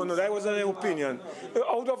opinions? No, that wasn't an opinion.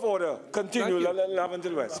 Out of order. Continue,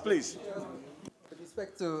 Laventille West, please. With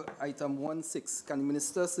respect to item 16, can the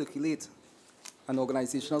minister circulate an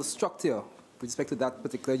organizational structure with respect to that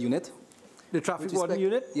particular unit? The traffic warden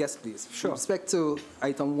unit? Yes, please. Sure. With respect to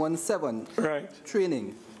item 17,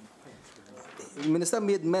 training. The minister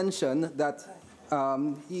made mention that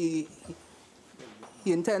he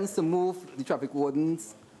intends to move the traffic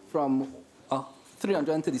wardens from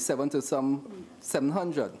 337 to some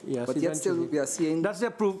 700. Yes, but yet still we are seeing... That's the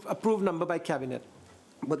approved number by Cabinet.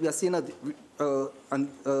 But we are seeing a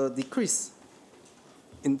decrease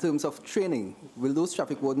in terms of training. Will those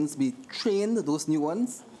traffic wardens be trained, those new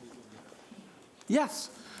ones?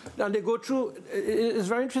 Yes. And they go through, it's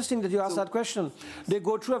very interesting that you asked that question. They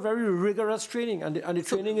go through a very rigorous training, and the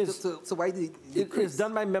training is why it's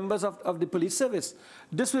done by members of the police service.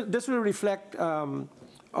 This will reflect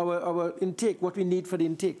our intake, what we need for the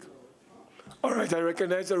intake. All right, I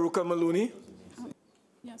recognize Aruka Maloney.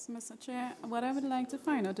 Yes, Mr. Chair. What I would like to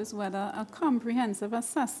find out is whether a comprehensive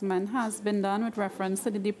assessment has been done with reference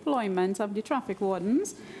to the deployment of the traffic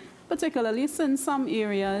wardens, particularly since some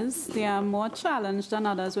areas they are more challenged than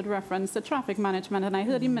others with reference to traffic management. And I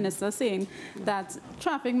heard the minister saying that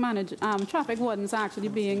traffic wardens are actually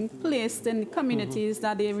being placed in communities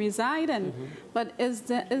that they reside in. But is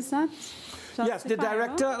that yes, the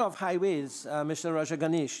director of highways, Mr. Raja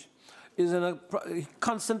Ganesh,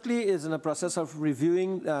 constantly is in a process of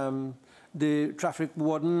reviewing the traffic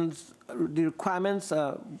wardens, the requirements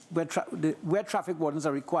where traffic wardens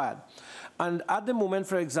are required. And at the moment,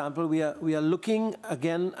 for example, we are looking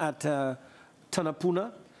again at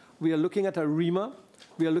Tanapuna, we are looking at Arima,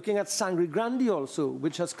 we are looking at Sangre Grande also,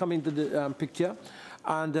 which has come into the picture,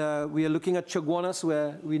 and we are looking at Chaguanas,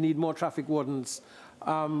 where we need more traffic wardens.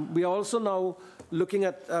 We are also now looking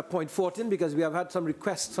at Point 14, because we have had some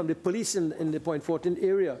requests from the police in the Point 14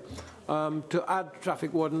 area to add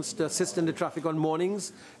traffic wardens to assist in the traffic on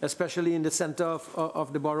mornings, especially in the center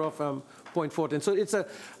of the borough of Point 14. So it's a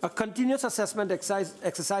continuous assessment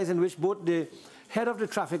exercise in which both the head of the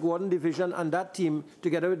traffic warden division and that team,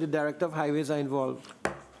 together with the director of highways, are involved.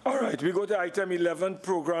 All right, we go to item 11,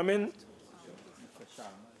 programming.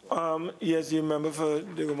 Yes, the member for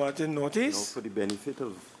Digomartin notice. Now, for the benefit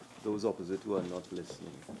of those opposite who are not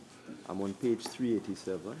listening, I'm on page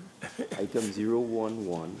 387, item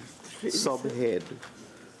 011, subhead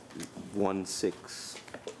 16.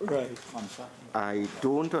 Right. I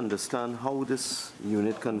don't understand how this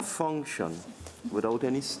unit can function without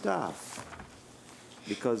any staff,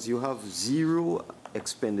 because you have zero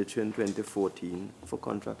expenditure in 2014 for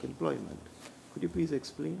contract employment. Could you please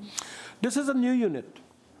explain? This is a new unit,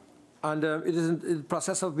 and it is in the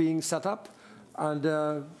process of being set up, and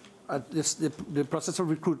the process of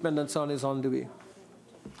recruitment and so on is on the way.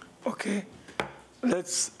 Okay.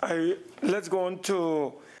 Let's go on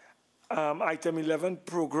to item 11,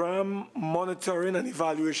 program monitoring and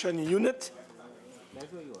evaluation unit.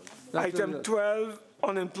 Item 12,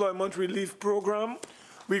 unemployment relief program.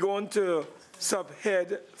 We go on to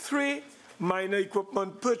subhead 3, minor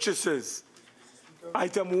equipment purchases.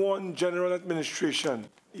 Item 1, general administration.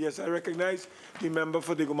 Yes, I recognize the member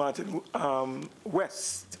for Digomartin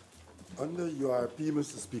West. Under URP,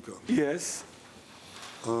 Mr. Speaker. Yes.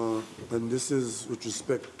 And this is with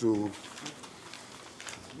respect to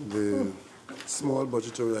the small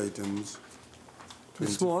budgetary items,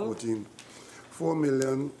 2014. 4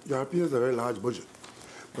 million, URP has a very large budget,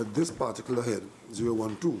 but this particular head,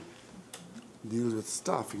 012, deals with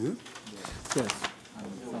staff, is it? Yes.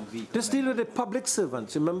 This deals with the public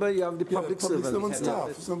servants. Remember, you have the public servant staff.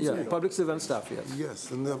 Yeah, public servant staff, yes.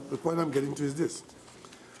 Yes, and the point I'm getting to is this.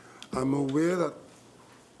 I'm aware that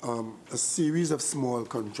a series of small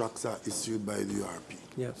contracts are issued by the URP.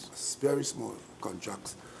 Yes. Very small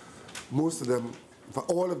contracts. Most of them, for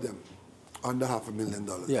all of them, under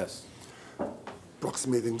 $500,000. Yes.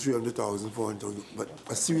 Approximating 300,000, 400,000, but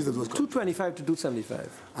a series of those. 225 to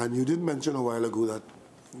 275. And you did mention a while ago that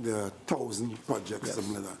there are 1,000 projects, yes,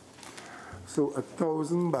 something like that. So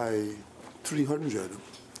 1,000 by 300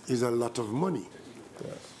 is a lot of money.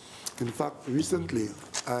 Yes. In fact, recently,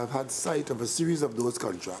 I've had sight of a series of those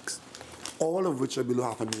contracts, all of which are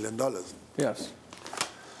below $500,000. Yes.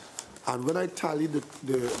 And when I tallied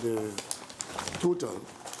the total,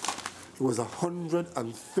 it was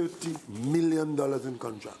 $130 million in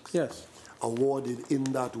contracts, yes, awarded in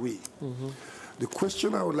that way. Mm-hmm. The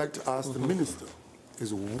question I would like to ask, mm-hmm, the minister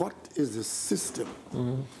is, what is the system,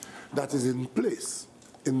 mm-hmm, that is in place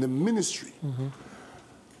in the ministry, mm-hmm,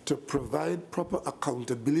 to provide proper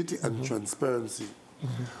accountability and, mm-hmm, transparency,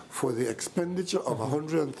 mm-hmm, for the expenditure of, mm-hmm,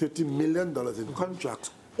 $130 million in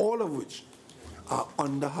contracts, all of which are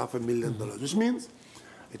under $500,000, mm-hmm, which means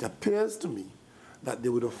it appears to me that they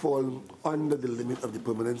would have fallen under the limit of the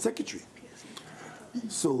permanent secretary.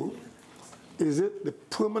 So, is it the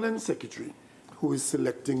permanent secretary who is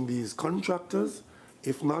selecting these contractors?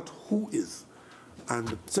 If not, who is?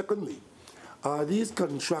 And secondly, are these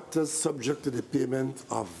contractors subject to the payment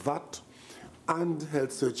of VAT and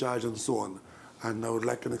health surcharge and so on? And I would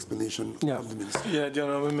like an explanation, yeah, of the minister. Yeah, the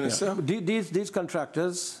Honourable Minister. Yeah. These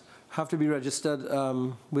contractors have to be registered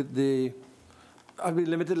with the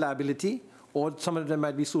limited liability, or some of them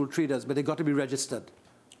might be sole traders, but they got to be registered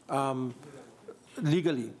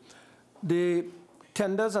legally. The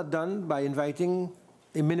tenders are done by inviting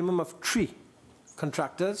a minimum of 3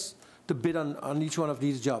 contractors to bid on each one of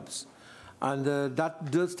these jobs. And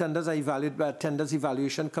those tenders are evaluated by a tenders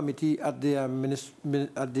evaluation committee at the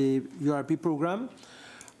URP program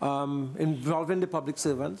involving the public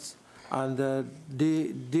servants. And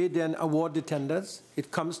they then award the tenders.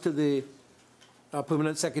 It comes to the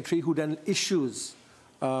permanent secretary, who then issues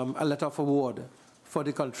a letter of award for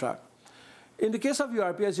the contract. In the case of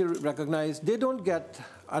URP, as you recognize, they don't get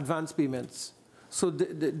advance payments. So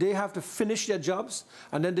they have to finish their jobs,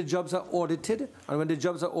 and then the jobs are audited. And when the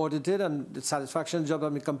jobs are audited and the satisfaction job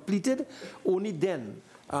has been completed, only then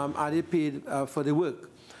are they paid for the work.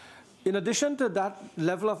 In addition to that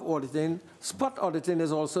level of auditing, spot auditing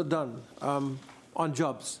is also done on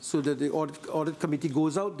jobs, so that the audit committee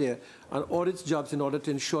goes out there and audits jobs in order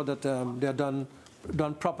to ensure that they are done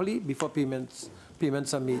properly before payments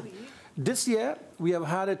are made. This year, we have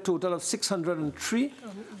had a total of 603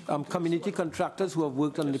 community contractors who have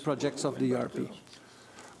worked on the projects of the URP.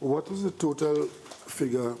 What is the total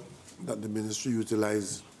figure that the ministry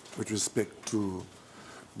utilized with respect to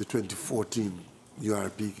the 2014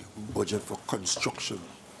 URP budget for construction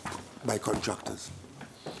by contractors?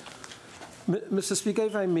 Mr. Speaker,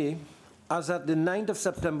 if I may, as at the 9th of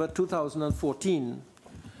September 2014,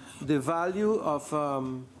 the value of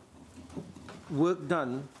work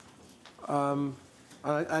done,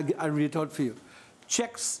 I read it out for you.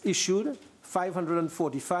 Checks issued,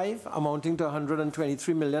 545, amounting to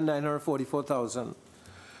 123,944,000.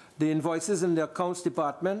 The invoices in the accounts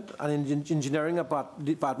department and in the engineering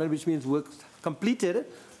department, which means work completed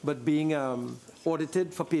but being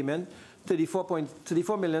audited for payment,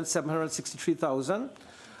 34,763,000.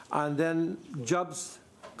 And then jobs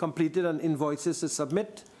completed and invoices to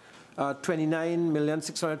submit,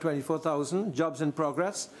 29,624,000. Jobs in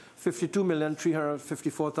progress,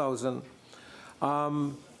 52,354,000.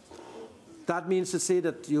 That means to say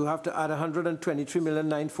that you have to add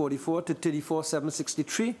 123,944 to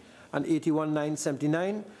 34,763 and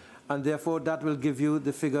 81,979, and therefore that will give you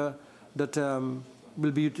the figure that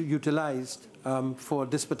will be utilized for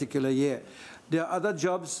this particular year. There are other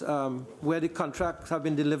jobs where the contracts have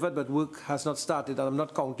been delivered but work has not started, and I'm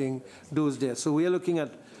not counting those there. So we are looking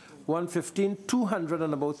at 115, 200,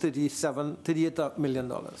 and about $38 million.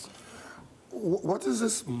 What is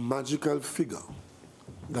this magical figure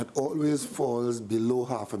that always falls below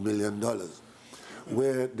 $500,000,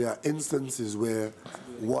 where there are instances where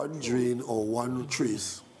one drain or one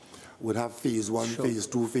trace would have phase 1, sure, phase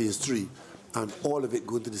 2, phase 3, and all of it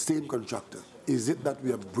going to the same contractor? Is it that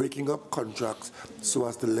we are breaking up contracts so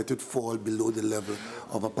as to let it fall below the level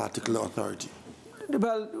of a particular authority?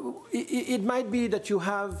 Well, it might be that you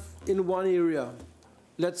have in one area,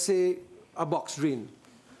 let's say a box drain.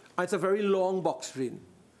 It's a very long box drain,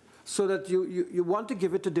 so that you want to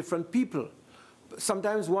give it to different people.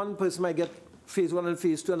 Sometimes one person might get phase 1 and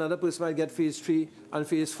phase 2, another person might get phase 3 and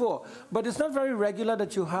phase 4. But it's not very regular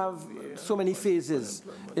that you have so many phases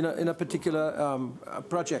in a particular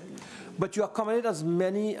project. But you accommodate as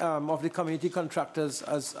many of the community contractors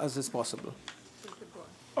as is possible.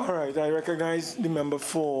 All right, I recognize the member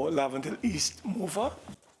for Laventille East, Mover.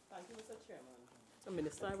 Thank you, Mr. Chairman. So,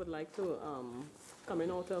 Minister, I would like to, coming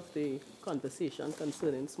out of the conversation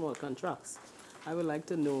concerning small contracts, I would like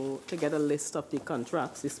to know, to get a list of the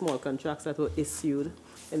contracts, the small contracts that were issued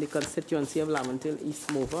in the constituency of Laventille East,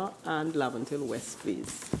 Mover, and Laventille West,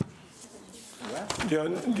 please. The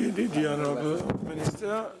Honourable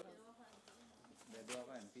Minister.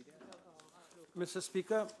 Mr.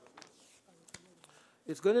 Speaker,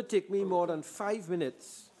 it's going to take me more than 5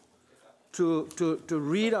 minutes to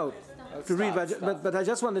read out, but I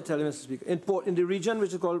just want to tell you, Mr. Speaker, in the region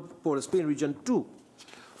which is called Port of Spain, Region 2,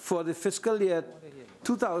 for the fiscal year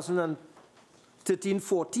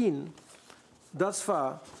 2013-14, thus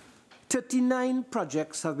far, 39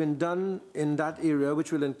 projects have been done in that area,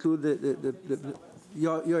 which will include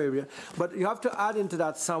your area. But you have to add into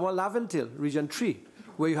that Sawa Laventille, Region 3,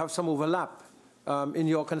 where you have some overlap in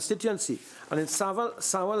your constituency. And in Sawa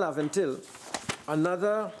Laventille,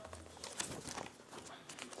 another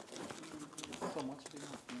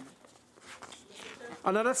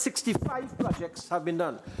Another 65 projects have been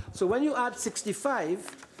done. So when you add 65,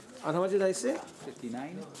 and how much did I say?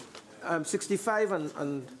 59. 65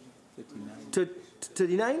 and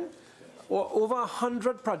 39, or over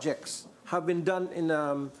 100 projects have been done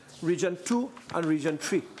in Region 2 and Region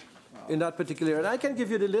 3 in that particular area. And I can give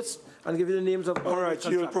you the list and give you the names of all right,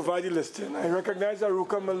 you'll provide the list. I recognize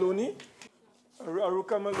Aruka Maloney.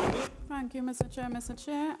 Thank you, Mr. Chair. Mr.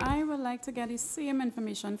 Chair, I would like to get the same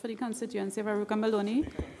information for the constituency of Aruka Maloney.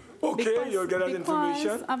 Okay, you'll get that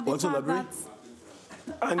information. Also,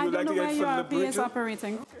 and you'd like to get it from the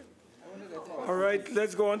operating. All All right,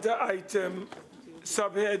 let's go on to item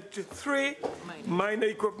subhead 3, minor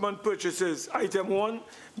equipment purchases. Item 1,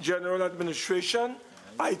 general administration.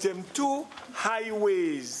 Item 2,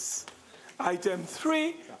 highways. Item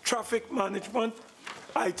 3, traffic management.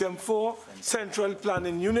 Item 4, central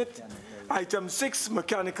planning unit. Item 6,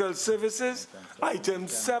 mechanical services. Item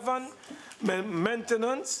 7,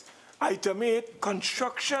 maintenance. Item 8,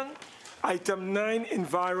 construction. Item 9,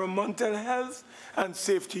 environmental health and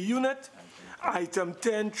safety unit. Item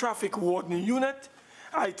 10, traffic warden unit.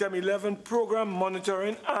 Item 11, program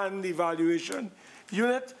monitoring and evaluation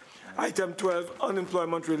unit. Item 12,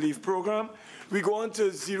 unemployment relief program. We go on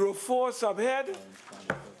to 04 subhead,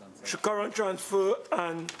 current transfer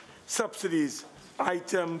and subsidies.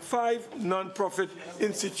 Item 5, non-profit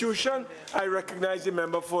institution. I recognize the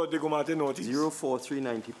member for Digomate Northeast.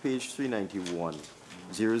 04390, page 391,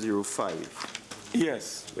 005.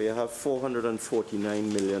 Yes. Where you have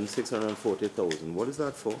 449,640,000. What is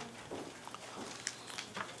that for?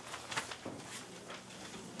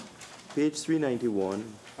 Page 391.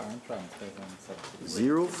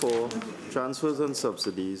 04, transfers and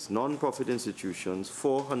subsidies, non-profit institutions,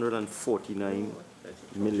 $449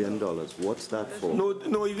 million. What's that for?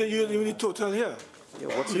 No, you need total here. Yeah,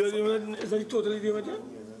 what's it for? Is that the total you here?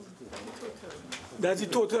 That's the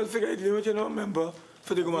total figure you know, member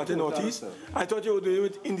for the Digomate Northeast. I thought you were doing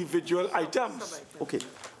with individual items. Okay,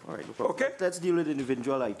 all right. No okay. Let's deal with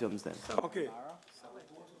individual items then. Okay.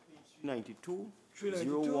 92.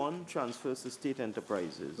 01, transfers to state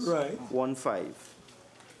enterprises. Right. 15,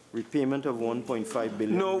 repayment of 1.5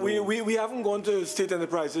 billion. No, we haven't gone to state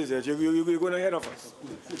enterprises yet. You're going ahead of us.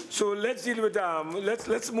 So let's deal with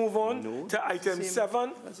let's move on to item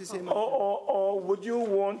 7. Or would you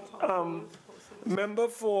want member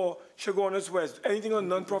for Chaguanas West anything on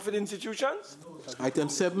non-profit institutions? Item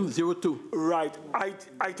 702. Right.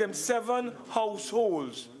 Item 7,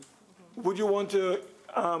 households. Would you want to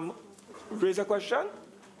raise a question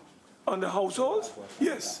on the households?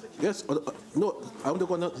 Yes. Yes. No, I want to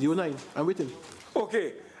go on 09. I'm waiting.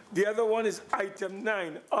 Okay. The other one is item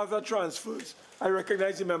 9, other transfers. I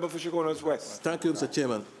recognize the member for Chaguanas West. Thank you, Mr.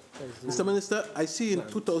 Chairman. Mr. Minister, I see in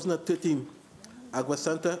 2013, Agua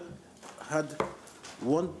Santa had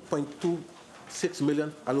 1.26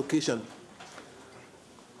 million allocation.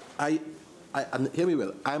 And hear me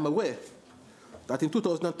well, I am aware that in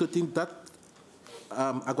 2013, that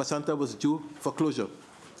Agua Santa was due for closure.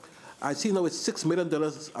 I see now it's $6 million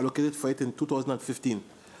allocated for it in 2015.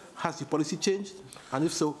 Has the policy changed? And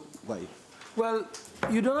if so, why? Well,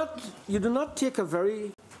 you do not take a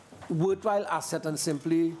very worthwhile asset and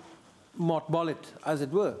simply mothball it, as it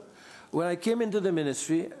were. When I came into the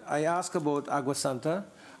ministry, I asked about Agua Santa,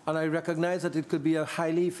 and I recognized that it could be a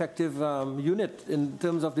highly effective unit in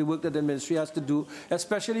terms of the work that the ministry has to do,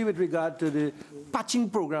 especially with regard to the patching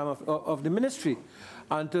program of the ministry,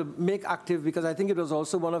 and to make active, because I think it was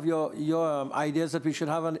also one of your ideas that we should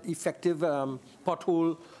have an effective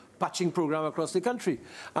pothole patching program across the country.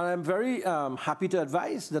 And I'm very happy to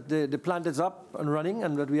advise that the plant is up and running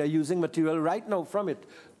and that we are using material right now from it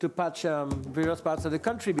to patch various parts of the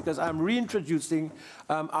country, because I'm reintroducing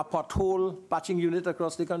a pothole patching unit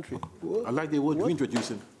across the country. I like the word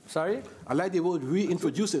reintroducing. Sorry? I like the word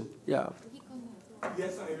reintroducing. Yeah.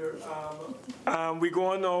 Yes, I heard. We go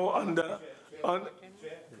on now on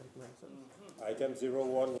item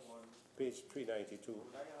 011, page 392.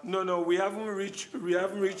 No, we haven't reached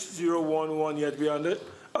 011 yet. We are on the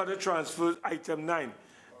other transfers, item 9.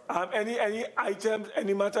 Any items,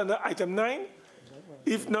 any matter under item 9?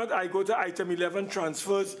 If not, I go to item 11,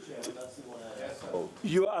 transfers.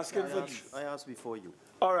 You're asking for... I asked before you.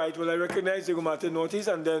 All right, well, I recognize the Digomate Northeast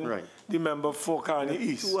and then the member for Kearney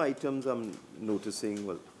East. 2 items I'm noticing,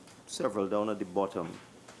 well, several down at the bottom.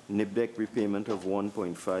 NIBDEC repayment of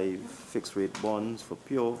 1.5 fixed rate bonds for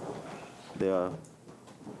Pure. There are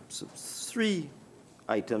 3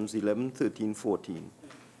 items, 11, 13, 14.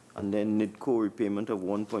 And then NIDCO repayment of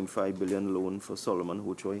 1.5 billion loan for Solomon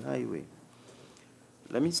Hochoy Highway.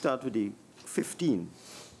 Let me start with the 15.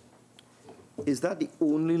 Is that the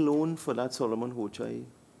only loan for that Solomon Hochoy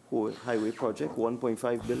Highway project,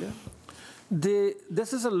 1.5 billion?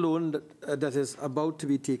 This is a loan that is about to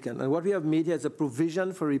be taken. And what we have made here is a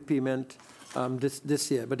provision for repayment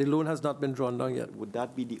this year, but the loan has not been drawn down yet. Would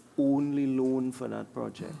that be the only loan for that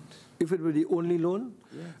project? If it were the only loan?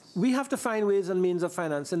 Yes. We have to find ways and means of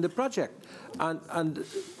financing the project. And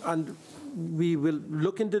we will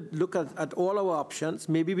look at all our options.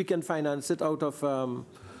 Maybe we can finance it out of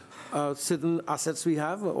certain assets we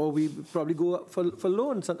have, or we probably go for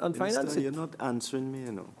loans and finance it. You're not answering me,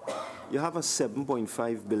 you know. You have a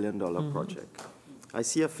 $7.5 billion project, I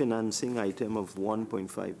see a financing item of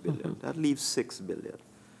 1.5 billion. That leaves 6 billion.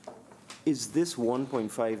 Is this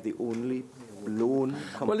 1.5 the only loan?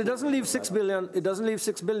 Well, it doesn't leave 6 billion. It doesn't leave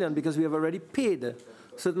 6 billion because we have already paid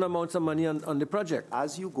certain amounts of money on the project.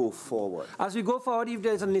 As you go forward. As we go forward, if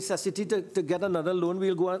there's a necessity to get another loan,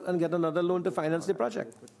 we'll go out and get another loan to finance the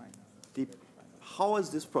project. How has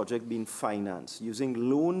this project been financed? Using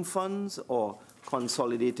loan funds or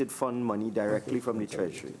consolidated fund money directly from the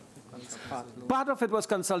Treasury? Part of it was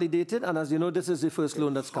consolidated, and as you know, this is the first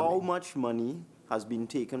loan that's coming. How much money has been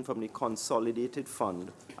taken from the consolidated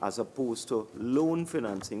fund as opposed to loan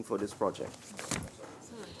financing for this project?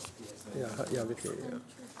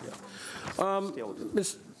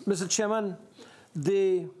 Mr. Chairman,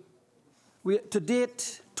 to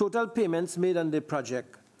date, total payments made on the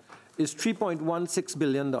project is $3.16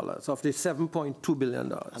 billion of the $7.2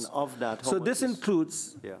 billion. And of that, so this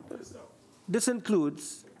includes, this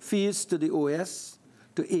includes fees to the OS,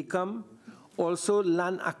 to ACOM, also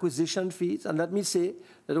land acquisition fees. And let me say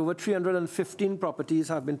that over 315 properties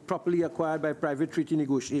have been properly acquired by private treaty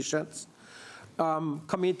negotiations.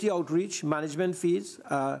 Community outreach, management fees,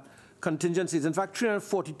 contingencies. In fact,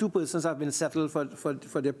 342 persons have been settled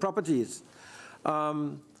for their properties.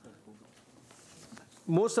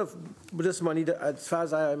 Most of this money, as far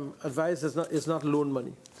as I am advised, is not loan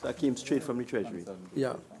money. So that came straight from the Treasury?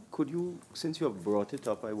 Yeah. Could you, since you have brought it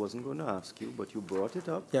up, I wasn't going to ask you, but you brought it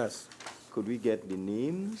up. Yes. Could we get the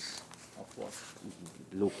names,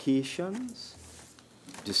 locations,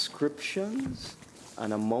 descriptions,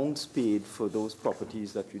 and amounts paid for those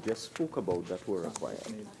properties that you just spoke about that were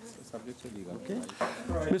acquired? Okay.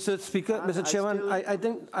 Mr. Speaker, Mr. Chairman, I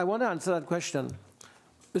think I want to answer that question.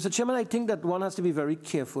 Mr. Chairman, I think that one has to be very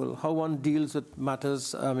careful how one deals with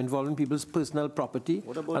matters involving people's personal property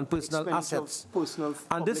and personal assets.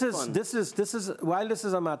 And this is while this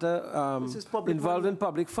is a matter involving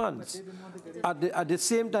public funds. At the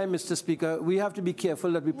same time, Mr. Speaker, we have to be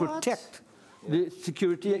careful that we protect the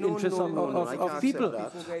security and interests of people.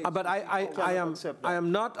 But I am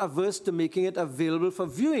not averse to making it available for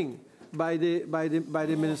viewing by the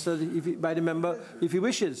minister, by the member, if he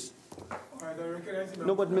wishes.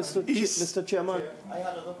 No, but Mr. Chairman, I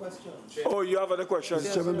had other questions. Oh, you have other questions?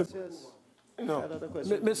 No.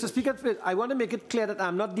 Mr. Speaker, I want to make it clear that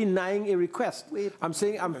I'm not denying a request. I'm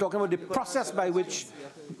saying I'm talking about the process by which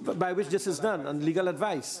this is done and legal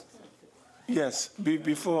advice. Yes,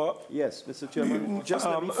 before. Yes, Mr. Chairman. Just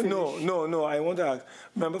let me finish. No. I want to ask.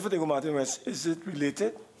 Member for Tobago Martin West, is it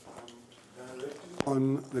related?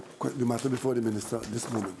 On the matter before the minister at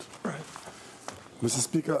this moment. Right. Mr.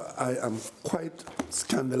 Speaker, I am quite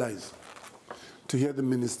scandalized to hear the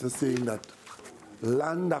minister saying that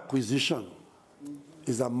land acquisition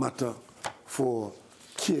is a matter for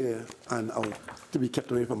care and to be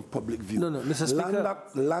kept away from public view. No, Mr.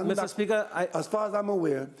 Speaker, as far as I'm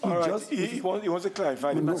aware, he wants to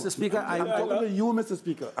clarify. Mr. Speaker, I'm talking to you, Mr.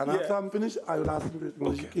 Speaker, and after I'm finished, I will ask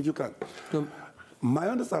you if you can. My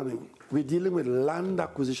understanding, we're dealing with land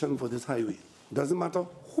acquisition for this highway. Doesn't matter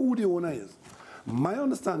who the owner is. My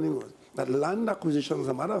understanding was that land acquisition, as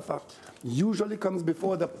a matter of fact, usually comes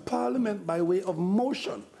before the Parliament by way of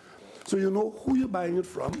motion. So you know who you're buying it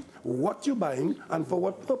from, what you're buying, and for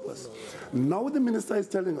what purpose. Now the minister is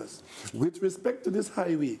telling us, with respect to this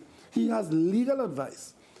highway, he has legal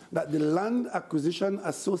advice that the land acquisition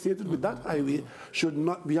associated with that highway should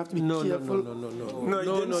not, we have to be careful. No, he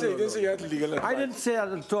didn't say you had legal advice. I didn't say that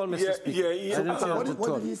at all, Mr. Speaker. I didn't say that at all.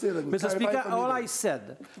 What did he say then? Mr. Speaker, all I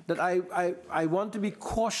said that I want to be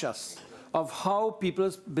cautious of how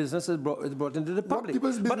people's business is brought into the public.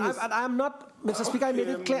 But I'm not, Mr. Speaker, I made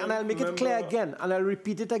it clear, and I'll make it clear again, and I'll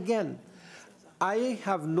repeat it again. I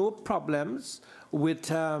have no problems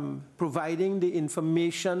with providing the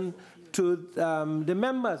information to the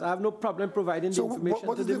members. I have no problem providing the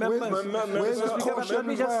information to the members. Let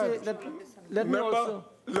me just say that, let me also...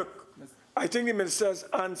 Look, I think the minister has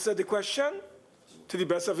answered the question to the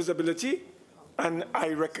best of his ability, and I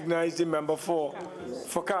recognize the member for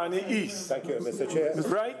Carney East. Thank you, Mr. Chair.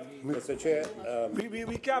 Right? Mr. Chair.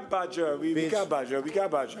 We can't badger. We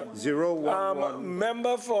can't badger. 011.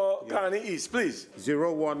 Member for Carney East, please.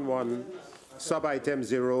 011, sub-item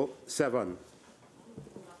 07.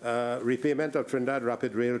 Repayment of Trinidad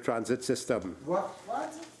Rapid Rail Transit System. What?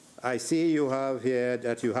 I see you have here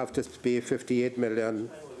that you have to pay 58 million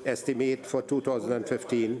estimate for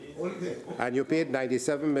 2015, and you paid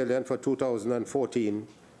 97 million for 2014,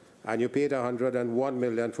 and you paid 101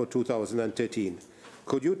 million for 2013.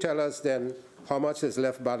 Could you tell us then how much is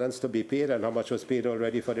left balance to be paid and how much was paid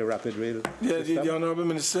already for the rapid rail system? The Honourable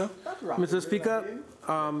Minister. Mr. Speaker,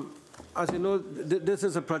 as you know, this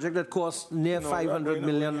is a project that costs near $500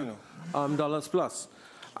 million plus.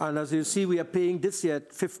 And as you see, we are paying this year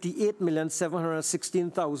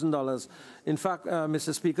 $58,716,000. In fact,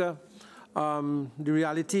 Mr. Speaker, the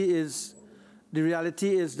reality is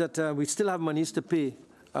that we still have monies to pay,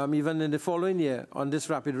 even in the following year, on this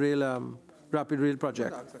rapid rail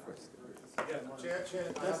project.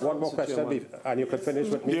 One more question, and you can finish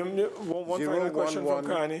with me. One final question from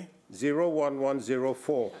Kani.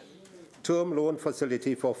 01104, term loan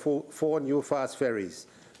facility for four new fast ferries.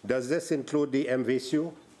 Does this include the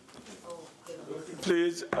MVCU?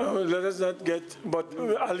 Please, let us not get, but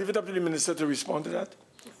I'll leave it up to the minister to respond to that.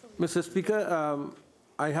 Mr. Speaker,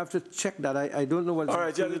 I have to check that. I don't know what. All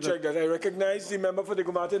right, you have to check that. I recognize the member for the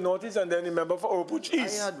Gumate Northeast and then the member for Opuch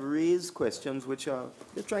East. I had raised questions which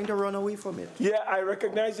they're trying to run away from it. Yeah, I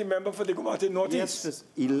recognize the member for the Gumate Northeast.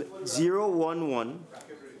 Yes, 011.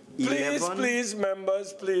 Please,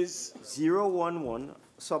 members, please. 011,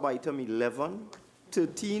 sub-item 11,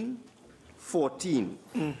 13, 14.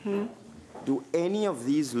 Do any of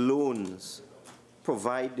these loans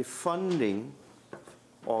provide the funding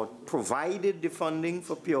or provided the funding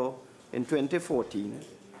for PURE in 2014?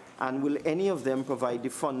 And will any of them provide the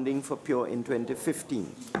funding for PURE in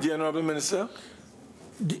 2015? The Honourable Minister.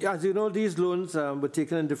 As you know, these loans were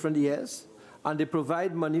taken in different years, and they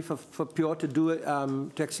provide money for PURE to do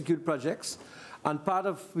to execute projects. And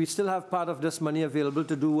we still have part of this money available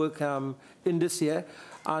to do work in this year.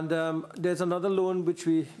 And there's another loan which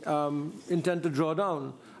we intend to draw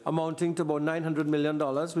down, amounting to about $900 million,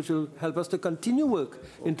 which will help us to continue work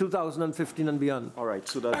in 2015 and beyond. All right,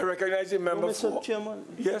 so that I recognize the member Mr. Chairman.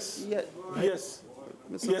 Yes. Yeah, yes.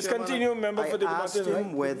 Mr. Yes, Chairman, continue, member for the I asked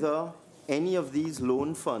him whether any of these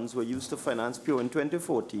loan funds were used to finance PURE in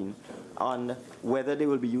 2014 and whether they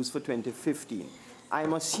will be used for 2015.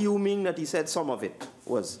 I'm assuming that he said some of it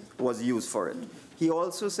was used for it. He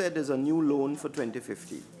also said there's a new loan for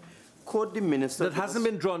 2015. Could the minister... That hasn't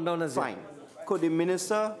been drawn down as yet. Fine. Could the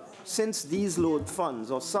minister, since these loan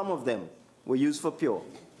funds, or some of them, were used for PURE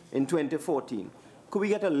in 2014, could we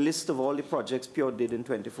get a list of all the projects PURE did in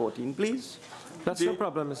 2014, please? That's no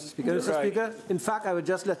problem, Mr. Speaker. Mr. Speaker, in fact, I would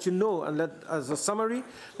just let you know, and as a summary,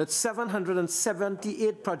 that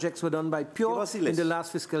 778 projects were done by PURE in the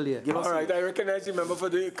last fiscal year. All right, I recognize the member for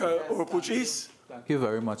the Opuch East. Thank you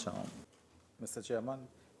very much, Mr. Chairman.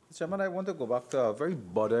 Mr. Chairman, I want to go back to a very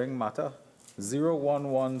bothering matter,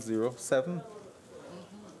 01107.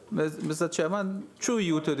 Mr. Chairman, through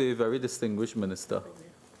you to the very distinguished minister,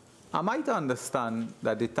 am I to understand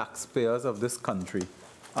that the taxpayers of this country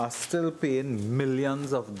are still paying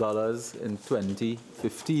millions of dollars in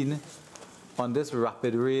 2015 on this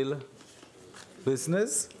rapid rail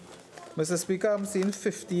business? Mr. Speaker, I'm seeing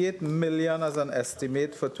 58 million as an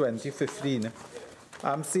estimate for 2015.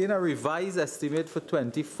 I'm seeing a revised estimate for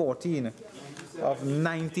 2014 of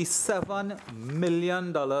 $97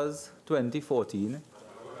 million 2014,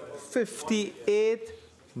 $58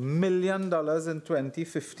 million in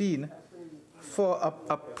 2015 for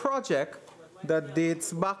a project that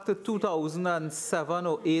dates back to 2007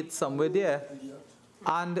 or 8, somewhere there.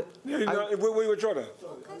 And wait, Jordan.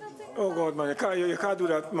 Oh God, man, you can't do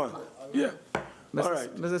that, man. Yeah. Mr. All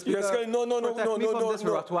right. Mr. Speaker, yes, no,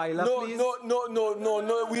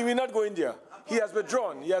 we're not going there. He has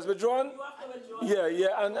withdrawn.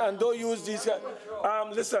 Yeah, and don't use these.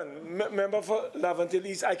 Listen, member for Laventille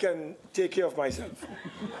East, I can take care of myself.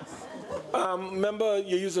 Member,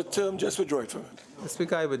 you use a term, just withdraw it from it. Mr.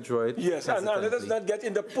 Speaker, I withdraw it. Yes, and let us not get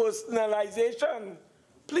into personalization.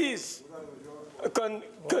 Please,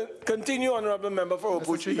 continue, Honourable Member for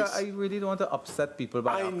Opuch East. Speaker, I really don't want to upset people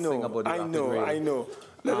by asking about the rapid rail. I know.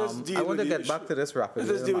 Let us deal I want with to get back to this rapid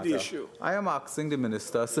rail Let us deal with the matter. issue. I am asking the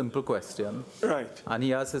minister a simple question. Right. And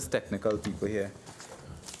he has his technical people here.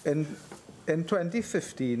 In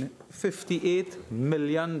 2015, $58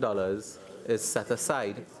 million is set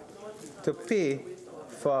aside to pay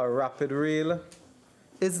for a rapid rail.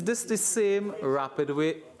 Is this the same rapid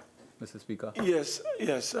rail, Mr. Speaker? Yes.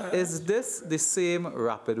 Is this the same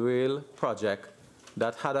rapid rail project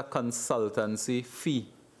that had a consultancy fee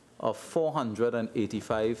of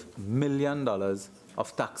 $485 million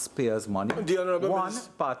of taxpayers' money? The Honourable One,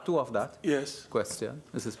 part two of that question,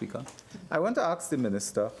 Mr. Speaker. I want to ask the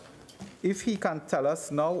minister if he can tell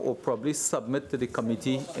us now or probably submit to the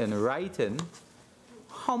committee in writing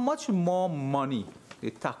how much more money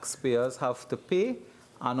the taxpayers have to pay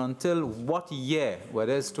and until what year,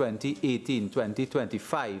 whether it's 2018,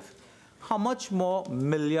 2025, how much more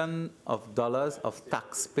million of dollars of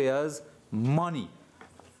taxpayers' money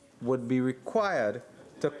would be required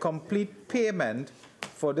to complete payment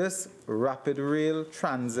for this rapid rail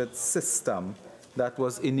transit system that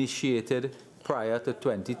was initiated prior to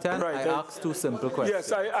 2010? Right, I asked two simple questions.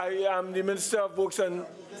 Yes, I am the Minister of Works and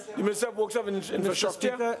the Minister of Works and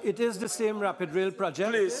Infrastructure. Mr. Speaker, it is the same rapid rail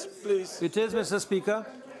project. Please, please. It is, Mr. Speaker.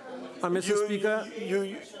 And Mr. Speaker,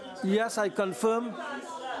 yes, I confirm.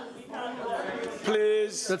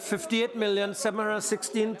 Please. That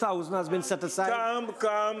 58,716,000 has been set aside.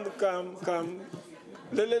 Calm.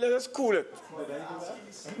 Let us cool it.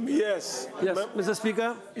 Yes. Yes, Mr.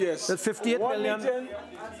 Speaker. Yes. That 58 million.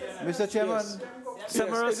 Mr. Chairman. Yes.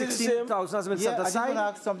 716,000 has been set aside. I just want to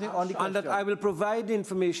ask something on the question. And that I will provide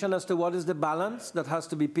information as to what is the balance that has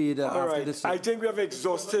to be paid after this year. I think we have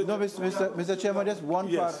exhausted. No, Mr. Chairman, just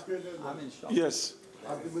one part. Yes.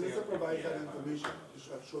 As the Minister provides that information, which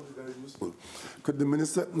I'm sure is very useful, could the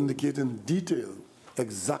Minister indicate in detail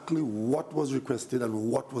exactly what was requested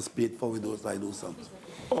and what was paid for with those sums?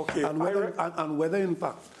 Okay. And whether in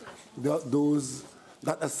fact,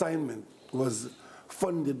 that assignment was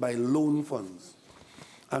funded by loan funds,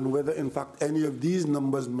 and whether in fact any of these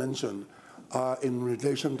numbers mentioned are in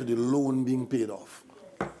relation to the loan being paid off.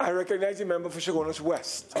 I recognize the member for Chaguanas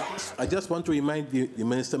West. I just want to remind the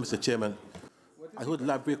Minister, Mr. Chairman, I heard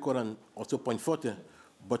Labrador and also Point Forte,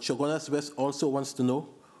 but Chaguanas West also wants to know,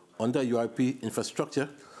 under URP infrastructure,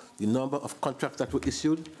 the number of contracts that were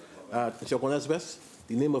issued at Chaguanas West,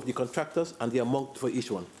 the name of the contractors, and the amount for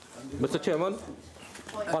each one. Mr. Chairman,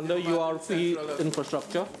 under URP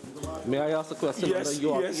infrastructure, may I ask a question? Yes, under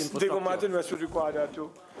URP yes. infrastructure? Diego Martin West would require that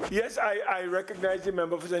too. Yes, I recognize the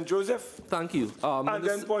member for St. Joseph. Thank you. And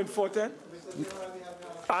then Point Forte.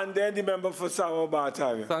 And then the member for Sawa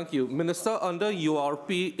Batavia. Thank you. Minister, under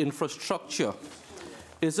URP infrastructure,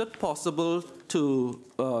 is it possible to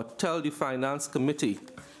tell the Finance Committee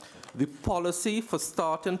the policy for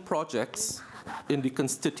starting projects in the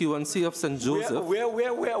constituency of St. Joseph? Where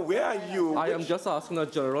are you? I am just asking a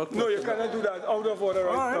general question. No, you cannot do that. Out of order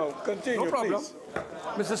right now. Continue, No problem. please.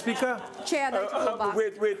 Mr. Speaker. Chair, I'd like to go back.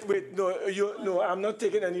 Wait. No, I'm not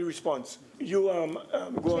taking any response. You go on.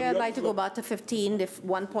 Chair, I'd like to go back to 15, the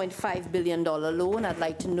 $1.5 billion loan. I'd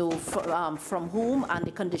like to know from whom and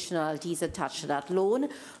the conditionalities attached to that loan.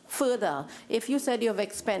 Further, if you said you have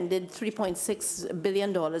expended $3.6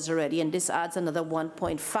 billion already, and this adds another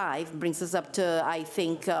 1.5, brings us up to, I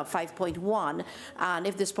think, 5.1, and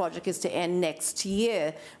if this project is to end next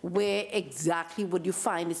year, where exactly would you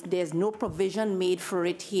find this? There's no provision made for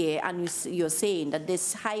it here, and you're saying that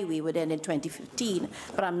this highway would end in 2015,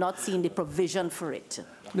 but I'm not seeing the provision for it.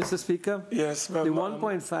 Mr. Speaker. Yes, the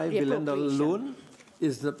 $1.5 billion loan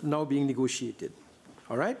is now being negotiated.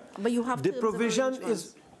 All right? But you have the provision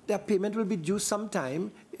is that payment will be due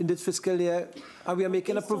sometime in this fiscal year, and we are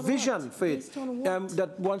making a provision for it.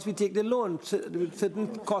 That once we take the loan, certain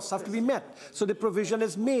costs have to be met. So the provision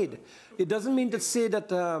is made. It doesn't mean to say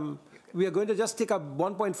that we are going to just take a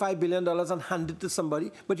 $1.5 billion and hand it to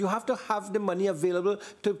somebody, but you have to have the money available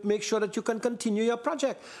to make sure that you can continue your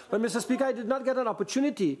project. But, Mr. Speaker, I did not get an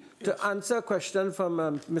opportunity to answer a question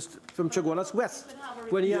from Chaguanas West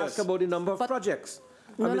when he asked about the number of projects.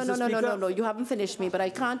 No, you haven't finished me, but I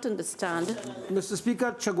can't understand. Mr.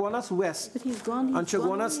 Speaker, Chaguanas West and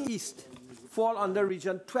Chaguanas East fall under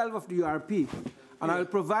Region 12 of the URP, and I'll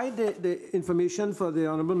provide the information for the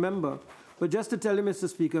honourable member. But just to tell you, Mr.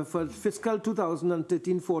 Speaker, for fiscal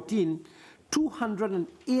 2013-14,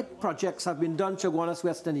 208 projects have been done Chaguanas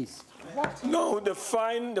West and East. What? No, the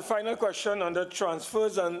final question on the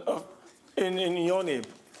transfers and in your name.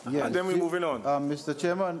 Yes. And then we're moving on. Mr.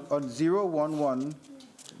 Chairman, on 011,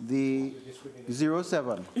 the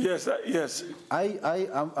 07. Yes, yes.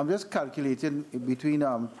 I'm just calculating between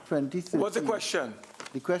 2013. What's the question?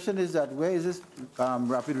 The question is that where is this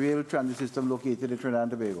rapid rail transit system located in Trinidad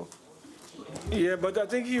and Tobago? Yeah, but I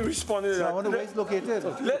think he responded to that. I wonder where it's located.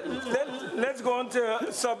 Let's go on to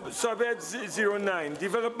subhead 09,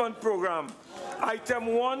 Development Program. Item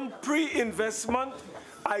 1, Pre-Investment.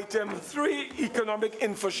 Item 3, Economic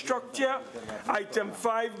Infrastructure. Item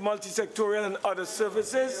 5, Multi-sectorial and Other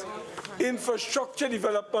Services. Infrastructure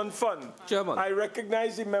Development Fund. Chairman. I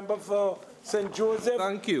recognize the member for St. Joseph.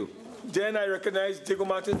 Thank you. Then I recognize Diego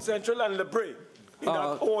Martin Central and Lebre. In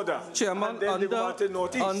that order. Chairman,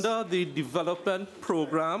 under the development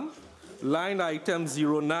program, line item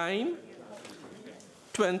 09,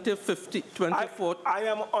 2014. I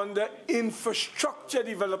am on the infrastructure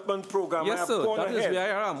development program. Yes, sir. That is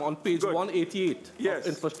where I am, on page 188 of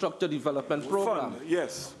infrastructure development program.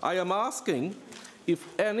 Yes. I am asking if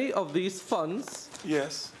any of these funds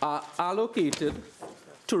are allocated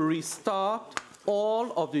to restart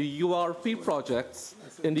all of the URP projects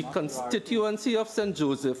in the constituency of St.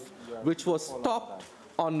 Joseph, which was stopped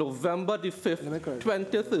on November the 5th,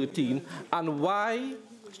 2013, and why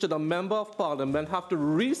should a member of parliament have to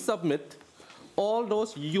resubmit all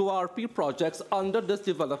those URP projects under this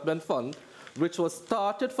development fund, which was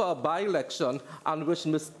started for a by-election and which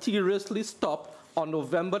mysteriously stopped on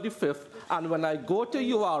November the 5th, and when I go to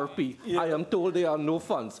URP, I am told there are no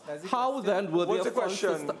funds. How then were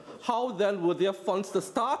there funds to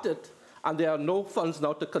start it, and there are no funds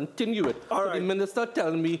now to continue it? So the minister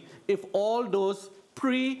tell me if all those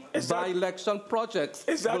pre-by-election projects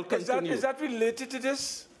will continue. Is that related to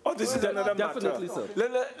this? Or this is another matter? Definitely, sir.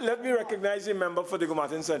 Let me recognize the member for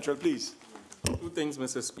Digomartin Central, please. Two things,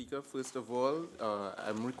 Mr. Speaker. First of all,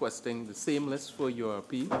 I'm requesting the same list for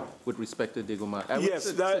URP with respect to Digomartin. I would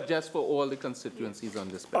suggest for all the constituencies on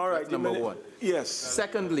this. All right. That's number one. Yes.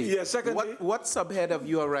 Secondly, what subhead of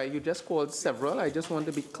URI? You just called several. I just want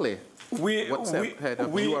to be clear. We are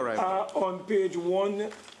on page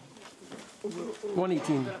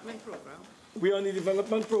 118. We are on the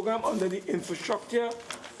development program under the infrastructure.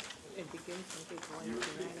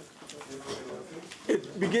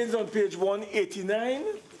 It begins on page 189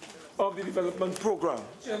 of the development program.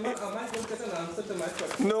 Chairman, am I going to get an answer to my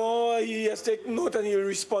question? No, he has taken note and he will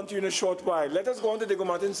respond to you in a short while. Let us go on to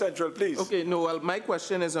Digomartin Central, please. Okay, no, well, my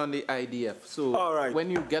question is on the IDF. So when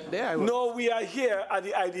you get there, I will... No, we are here at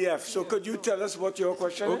the IDF. So could you tell us what your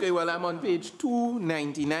question is? Okay, well, I'm on page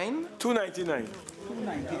 299. 299.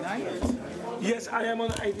 299? Yes, I am on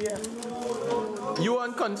IDF. You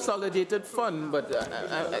on consolidated fund, but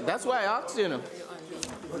that's why I asked, you know.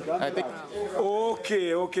 I think.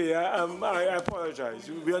 Okay. I apologize.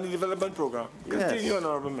 We're on the development program. Continue,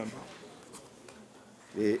 Honourable Member.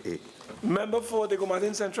 Member for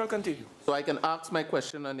Digomartin Central, continue. So I can ask my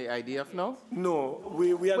question on the IDF now? No,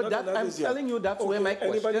 we are but not on this yet. I'm telling you that's where my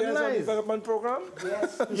question Anybody else on the lies. development program?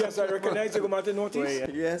 Yes, I recognize Digomartin Northeast.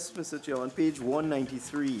 Yes, Mr. Chair, on page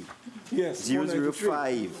 193. Yes,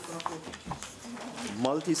 005.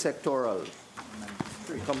 Multi-sectoral.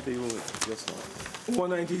 Come to you just now.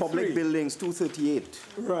 193. Public buildings, 238.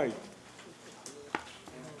 Right.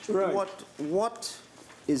 What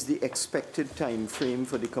is the expected time frame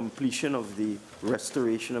for the completion of the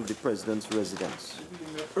restoration of the President's residence?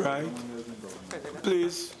 Right.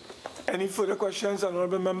 Please. Any further questions,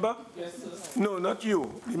 Honourable Member? Yes, sir. No, not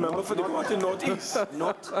you. The member for Digomartin Northeast.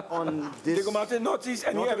 Not on this. Digomartin Northeast.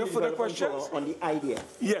 Any other further questions? On the IDF.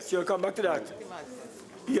 Yes, you'll come back to that.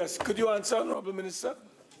 Yes, could you answer, Honourable Minister?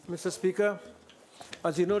 Mr. Speaker,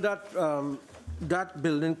 as you know, that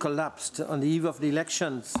building collapsed on the eve of the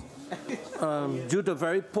elections due to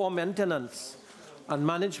very poor maintenance and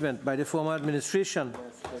management by the former administration.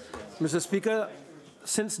 Mr. Speaker,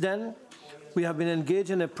 since then, we have been engaged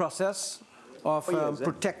in a process of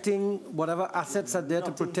protecting whatever assets are there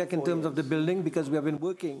to protect in terms of the building, because we have been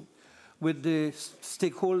working with the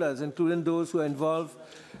stakeholders, including those who are involved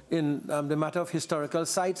in the matter of historical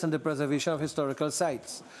sites and the preservation of historical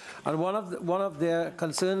sites. And one of their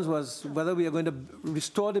concerns was whether we are going to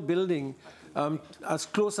restore the building as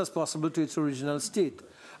close as possible to its original state.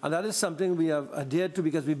 And that is something we have adhered to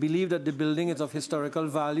because we believe that the building is of historical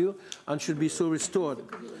value and should be so restored.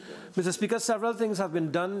 Mr. Speaker, several things have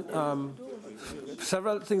been done.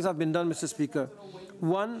 Mr. Speaker.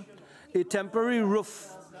 One, a temporary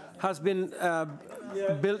roof has been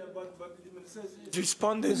built.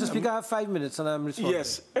 Responding. Mr. Speaker, I have 5 minutes and I'm responding.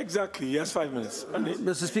 Yes, exactly. Yes, 5 minutes.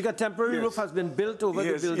 Mr. Speaker, temporary roof has been built over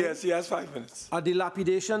the building. Yes, he has 5 minutes. A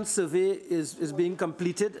dilapidation survey is being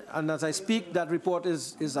completed, and as I speak, that report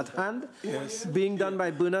is at hand. Yes. Being done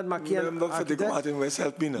by Bernard Mackey. Member for Digomartin West,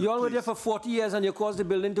 help me now. You all were there for 40 years and you caused the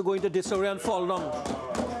building to go into disarray and fall down.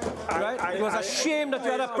 Right? It was a shame that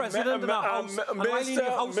you had a president in a house.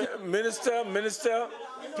 Minister,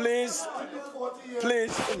 please,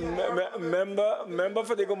 member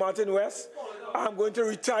for Digomartin West, I'm going to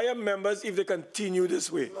retire members if they continue this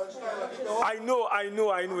way. I know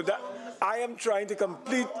that I am trying to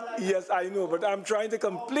complete. Yes, I know, but I'm trying to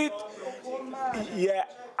complete. Yeah,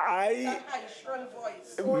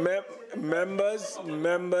 members.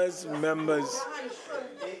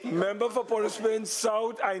 Member for Port of Spain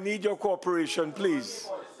South, I need your cooperation, please.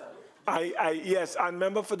 Yes, and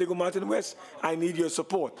member for Digomartin West, I need your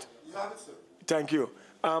support. Thank you.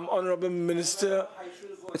 Honourable Minister.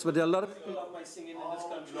 Yes, but there are a lot of people love my singing in this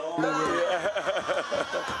country.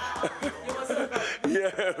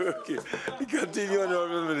 Yeah, okay. Continue,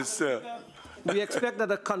 Honourable Minister. We expect that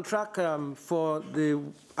the contract for the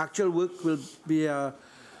actual work will be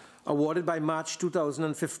awarded by March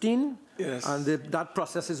 2015. Yes. And that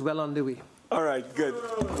process is well underway. All right, good.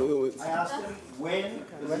 I asked him when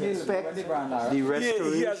we expect the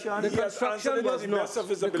restoration. The construction was not.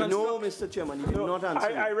 No, Mr. Chairman, he did not answer.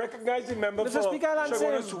 I recognize the member Mr. for Speaker, I'll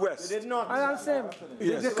answer him. West. He did not. I'll answer him.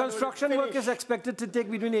 Yes. The construction work is expected to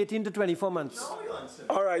take between 18 to 24 months.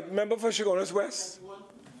 All right, member for Chaguanas West.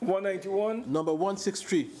 191. Number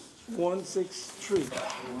 163. 163.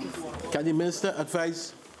 Can the minister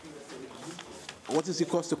advise what is the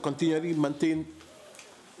cost to continually maintain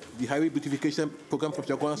the highway beautification program from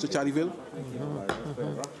Chaguanas to Charleville?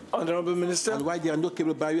 Honourable Minister. And why there are no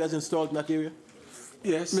cable barriers installed in that area?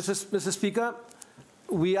 Yes. Mr. Speaker,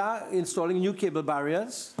 we are installing new cable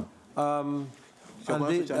barriers. And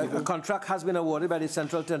a contract has been awarded by the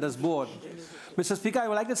Central Tenders Board. Mr. Speaker, I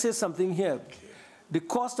would like to say something here. The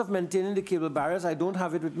cost of maintaining the cable barriers, I don't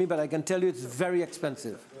have it with me, but I can tell you it's very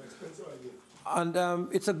expensive.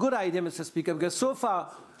 And it's a good idea, Mr. Speaker, because so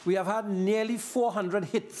far we have had nearly 400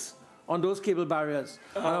 hits on those cable barriers.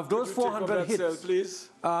 And of those 400 hits,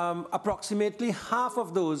 approximately half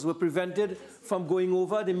of those were prevented from going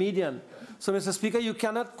over the median. So, Mr. Speaker, you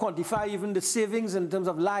cannot quantify even the savings in terms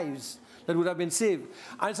of lives that would have been saved.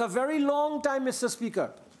 And it's a very long time, Mr.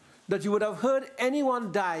 Speaker, that you would have heard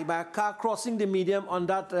anyone die by a car crossing the median on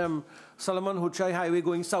that Solomon Huchai Highway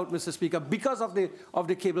going south, Mr. Speaker, because of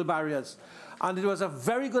the cable barriers. And it was a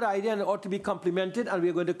very good idea and it ought to be complemented, and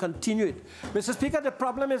we're going to continue it. Mr. Speaker, the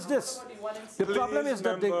problem is this. The problem is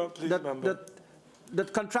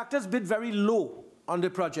that contractors bid very low on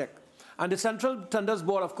the project. And the Central Tenders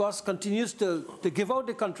Board, of course, continues to give out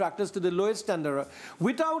the contractors to the lowest tenderer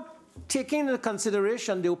without taking into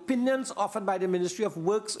consideration the opinions offered by the Ministry of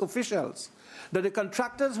Works officials, that the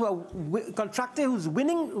contractors contractor who's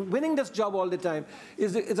winning this job all the time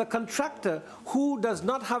is a contractor who does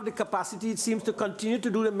not have the capacity, it seems, to continue to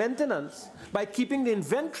do the maintenance by keeping the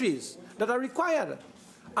inventories that are required.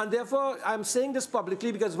 And therefore, I'm saying this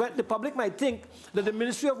publicly because the public might think that the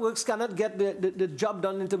Ministry of Works cannot get the job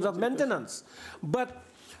done in terms of maintenance. But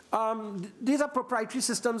these are proprietary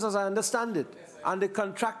systems as I understand it. And the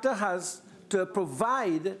contractor has to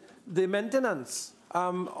provide the maintenance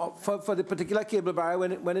for the particular cable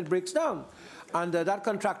barrier when it breaks down. And that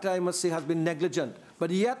contractor, I must say, has been negligent. But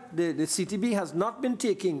yet, the CTB has not been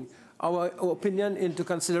taking our opinion into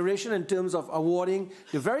consideration in terms of awarding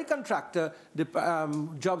the very contractor the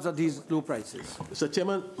jobs at these low prices. Mr.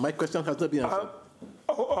 Chairman, my question has not been answered.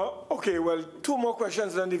 Okay, well, two more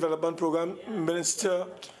questions on the development program. Minister,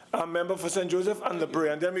 member for St. Joseph and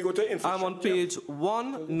LeBray, and then we go to infrastructure. I'm on page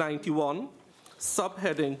 191,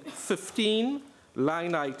 subheading 15,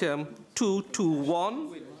 line item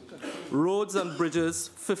 221, roads and bridges,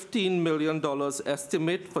 $15 million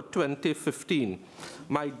estimate for 2015.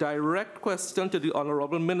 My direct question to the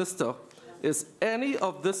Honourable Minister is any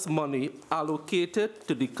of this money allocated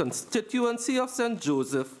to the constituency of St.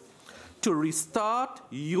 Joseph to restart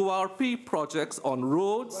URP projects on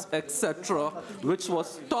roads, etc., which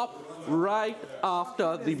was stopped right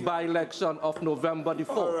after the by-election of November the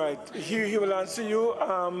 4th. All right. He will answer you.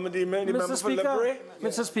 The member for LeBray.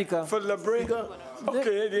 Mr. Speaker. For LeBray.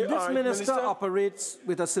 Okay. This minister operates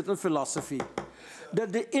with a certain philosophy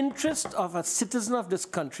that the interest of a citizen of this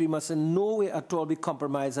country must in no way at all be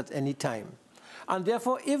compromised at any time. And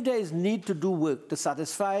therefore, if there is need to do work to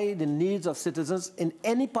satisfy the needs of citizens in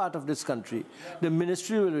any part of this country, the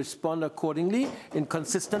ministry will respond accordingly,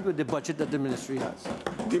 consistent with the budget that the ministry has.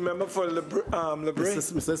 The member for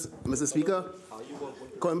LeBray. Mr. Speaker,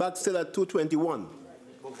 coming back still at 221,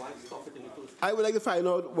 I would like to find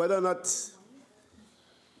out whether or not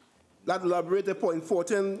that elaborated point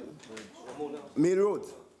 14 main road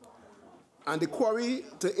and the quarry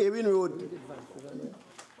to Erin Road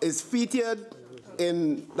is featured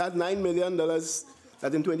in that $9 million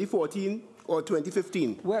that in 2014 or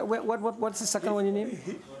 2015. What's the second one you name?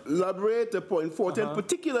 Labre to point 14,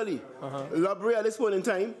 particularly Labre at this point in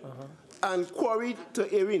time, and quarry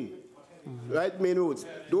to Erin, right, main roads.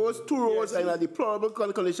 Those two roads are in a deplorable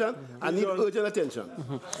condition and need urgent attention.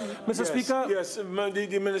 Mr. Speaker. Yes,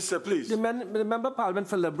 the minister, please. The member of Parliament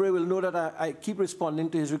for Labre will know that I keep responding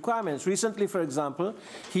to his requirements. Recently, for example,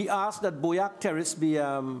 he asked that Boyac Terrace be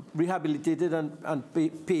rehabilitated and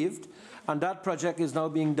paved, and that project is now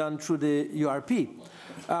being done through the URP.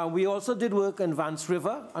 We also did work in Vance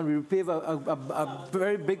River, and we repaved a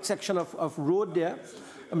very big section of road there,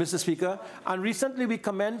 Mr. Speaker. And recently we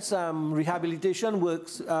commenced rehabilitation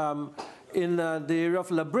works in the area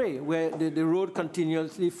of La Brea, where the road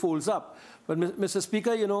continuously folds up. But, Mr.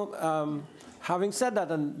 Speaker, you know, having said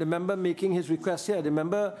that, and the member making his request here, the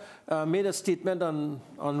member made a statement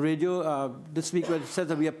on radio this week where it says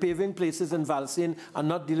that we are paving places in Valsayn and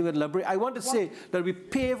not dealing with La Brea. I want to say that we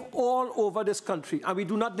pave all over this country, and we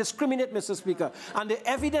do not discriminate, Mr. Speaker. And the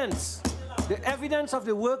evidence of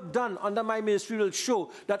the work done under my ministry will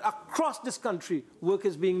show that across this country, work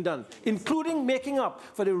is being done, including making up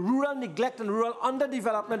for the rural neglect and rural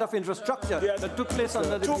underdevelopment of infrastructure that took place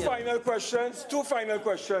under the Two final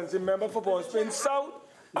questions. The member for Port Spain South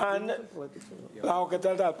and La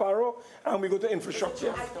Hoqueta Talparo, and we go to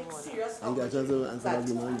infrastructure. I think seriously that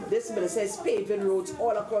this minister is paving roads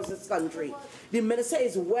all across this country. The minister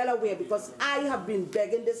is well aware, because I have been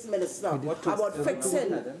begging this minister about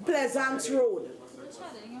fixing Pleasance Road.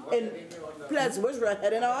 In Pleasance, which we're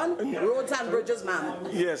heading on? Roads and bridges, ma'am.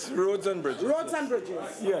 Yes, roads and bridges. Roads and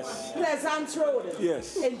bridges. Yes. Pleasance Road.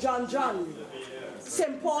 Yes. In John,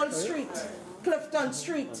 St. Paul Street, Clifton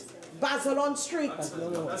Street, Basilon Street,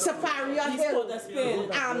 Safaria Hill,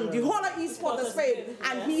 and the whole of East Port of Spain,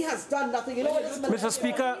 and he has done nothing. You know what this minister Mr.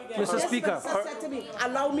 Speaker, said to me,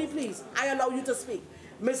 allow me please, I allow you to speak.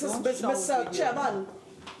 Mr. Chairman,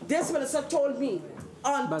 this minister told me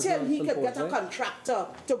until he could get a contractor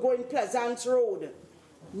to go in Pleasance Road,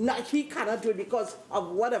 he cannot do it because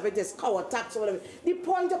of whatever it is, cower tax or whatever. The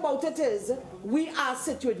point about it is, we are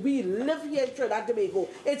situated, we live here in Trinidad and Tobago.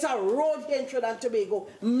 It's a road here in Trinidad and Tobago.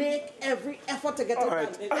 Make every effort to get it done.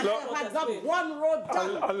 And I have got one road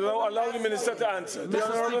done. Allow the minister to answer. The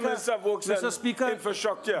Honourable Minister of Works and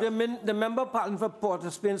Infrastructure. The member parliament for Port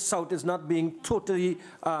of Spain South is not being totally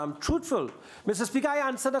truthful. Mr. Speaker, I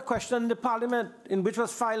answered a question in the parliament in which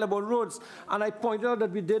was filed about roads, and I pointed out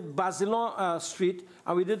that we did Basilon Street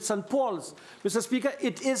and we did St. Paul's. Mr. Speaker,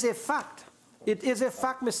 it is a fact. It is a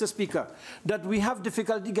fact, Mr. Speaker, that we have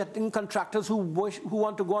difficulty getting contractors who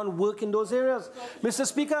want to go and work in those areas. Mr.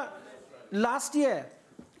 Speaker, last year,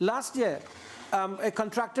 a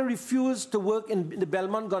contractor refused to work in the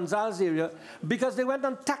Belmont-Gonzales area because they went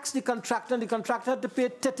and taxed the contractor, and the contractor had to pay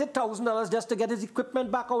 $30,000 just to get his equipment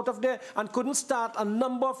back out of there and couldn't start a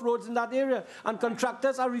number of roads in that area. And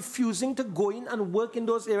contractors are refusing to go in and work in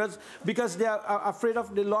those areas because they are afraid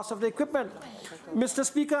of the loss of the equipment. Mr.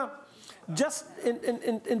 Speaker, just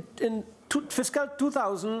in fiscal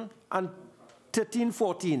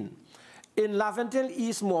 2013-14, in Laventille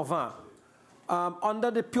East Morvan,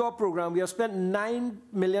 under the PURE program, we have spent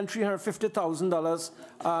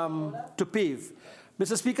 $9,350,000 to pave.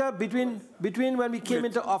 Mr. Speaker, between when we came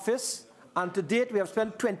into office and to date, we have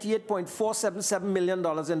spent $28.477 million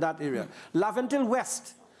in that area. Laventille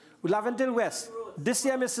West, this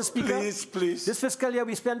year, Mr. Speaker, this fiscal year,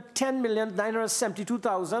 we spent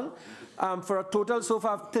 $10,972,000 for a total so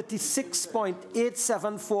far of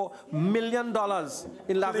 $36.874 million in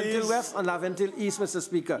Laventille West and Laventille East, Mr.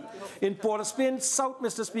 Speaker. In Port of Spain South,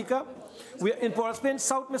 Mr.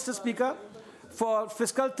 Speaker, for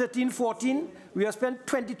fiscal 13-14, we have spent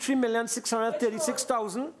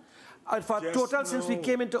 $23,636,000. For a total since we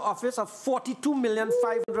came into office of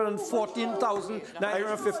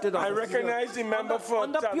 $42,514,950. I recognize the member for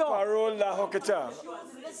Talparo La Hoqueta.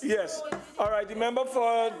 Yes. All right. The member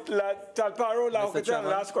for Talparo La Hoqueta.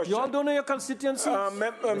 Last question. You all don't know your constituency.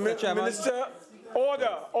 Minister,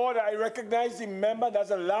 order. I recognize the member. That's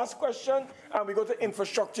the last question, and we go to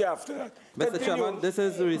infrastructure after that. Mr. Chairman, this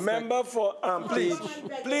is the member for please,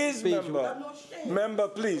 member,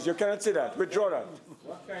 please. You cannot say that. Withdraw that.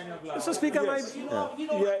 Mr. Speaker,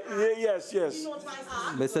 yes.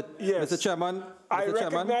 Mr. Chairman, I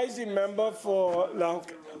recognize the member for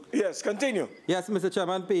Yes, continue. Yes, Mr.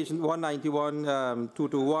 Chairman, page 191,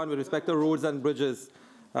 221, with respect to roads and bridges.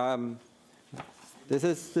 This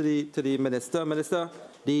is to the minister. Minister,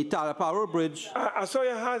 the Talparo Bridge. I saw you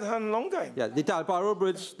had a long time. Yeah, the Talparo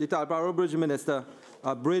Bridge, Minister,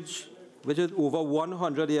 a bridge which is over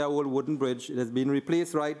 100-year-old wooden bridge. It has been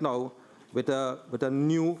replaced right now with a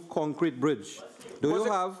new concrete bridge. Do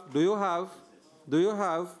you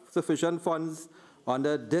have sufficient funds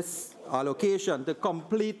under this allocation to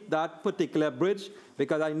complete that particular bridge?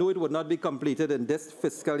 Because I know it would not be completed in this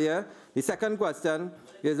fiscal year. The second question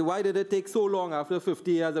is, why did it take so long after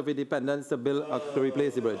 50 years of independence to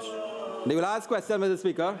replace the bridge? The last question, Mr.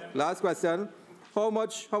 Speaker, last question. How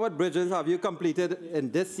much bridges have you completed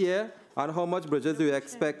in this year, and how much bridges do you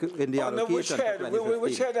expect in the allocation?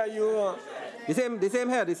 Which head are you? The same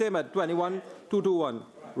head, 21-221,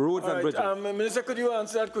 roads and bridges. Minister, could you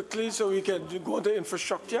answer that quickly so we can go to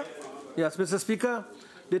infrastructure? Yes, Mr. Speaker.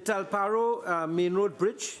 The Talparo Main Road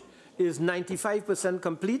Bridge is 95%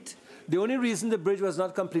 complete. The only reason the bridge was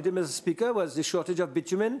not completed, Mr. Speaker, was the shortage of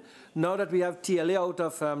bitumen. Now that we have TLA out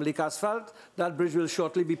of Lake Asphalt, that bridge will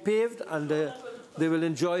shortly be paved, and they will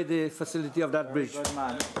enjoy the facility of that bridge.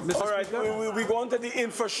 All right, we go on to the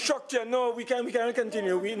infrastructure. No, we can't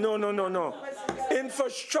continue. No.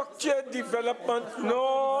 Infrastructure development.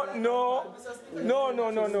 No.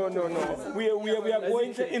 We are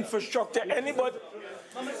going to infrastructure.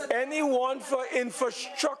 Anyone for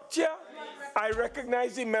infrastructure? I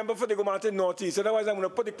recognize the member for the Degomartin Northeast. Otherwise, I'm going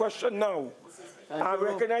to put the question now. I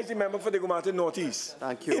recognize the member for the Degomartin Northeast.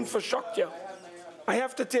 Thank you. Infrastructure. I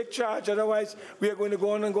have to take charge, otherwise we are going to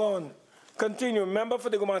go on and go on. Continue. Member for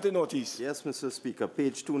the Degomartin Northeast. Yes, Mr. Speaker.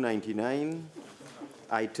 Page 299,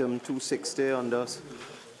 item 260 under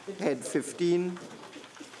head 15,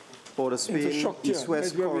 Port of Spain,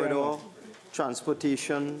 East-West Corridor,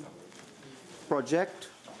 Transportation Project.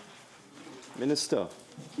 Minister.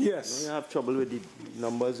 Yes. You have trouble with the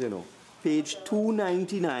numbers, you know. Page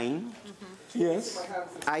 299. Yes.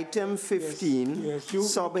 Item 15, yes.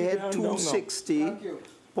 Subhead 260,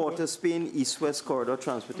 Port of Spain East-West Corridor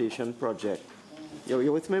Transportation Project.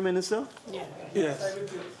 You're with me, Minister? Yeah. Yes.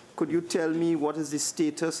 Could you tell me what is the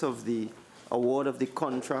status of the award of the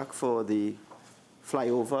contract for the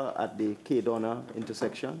flyover at the K-Donna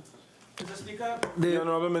intersection? Mr. Speaker, the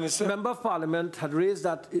Honourable Minister. Member of Parliament had raised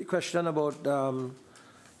that question about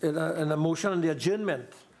in a motion on the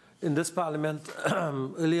adjournment in this Parliament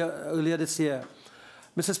earlier this year.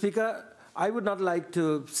 Mr. Speaker, I would not like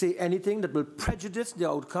to say anything that will prejudice the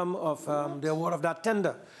outcome of the award of that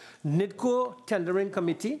tender. NIDCO Tendering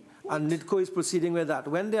Committee, and NIDCO is proceeding with that.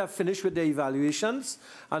 When they are finished with their evaluations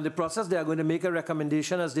and the process, they are going to make a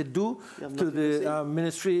recommendation, as they do, to the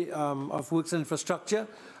Ministry of Works and Infrastructure,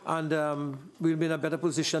 and we'll be in a better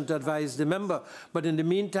position to advise the member. But in the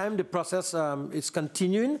meantime, the process is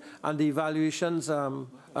continuing, and the evaluations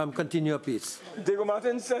continue apace.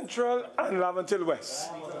 Degomartin Central and Laventille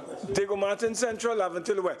West. Degomartin Central,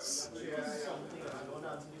 Laventille West.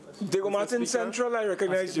 Degomartin Central, I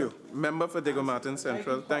recognize you. Member for Degomartin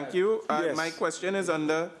Central, thank you. Yes. My question is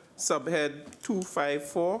under subhead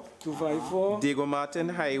 254. 254.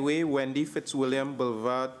 Degomartin Highway, Wendy Fitzwilliam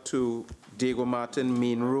Boulevard to Degomartin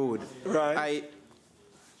Main Road. Right.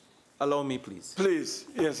 Allow me, please. Please,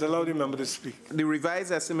 yes, allow the member to speak. The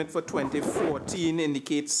revised estimate for 2014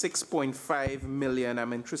 indicates 6.5 million.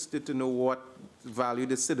 I'm interested to know what value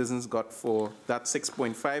the citizens got for that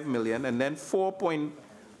 6.5 million, and then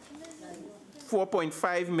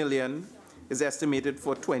 4.5 million is estimated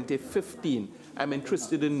for 2015. I'm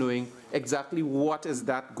interested in knowing exactly what is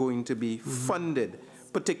that going to be funded,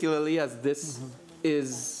 particularly as this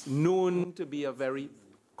is known to be a very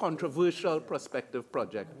controversial prospective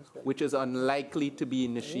project, which is unlikely to be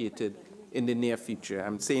initiated in the near future.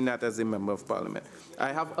 I'm saying that as a member of Parliament.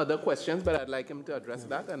 I have other questions, but I'd like him to address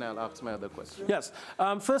that, and I'll ask my other questions. Yes.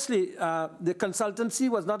 Firstly, the consultancy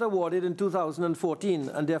was not awarded in 2014,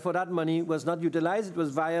 and therefore that money was not utilized. It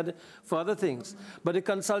was wired for other things. But the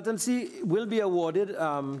consultancy will be awarded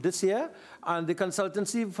this year, and the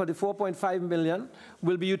consultancy for the 4.5 million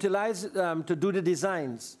will be utilized to do the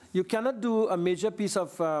designs. You cannot do a major piece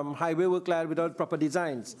of highway work like without proper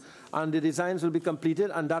designs. And the designs will be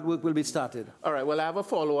completed, and that work will be started. All right, well, I have a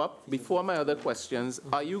follow-up. Before my other questions,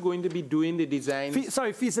 are you going to be doing the design?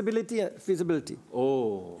 Feasibility.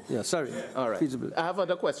 Oh. Yeah, sorry. All right. Feasibility. I have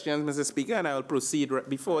other questions, Mr. Speaker, and I will proceed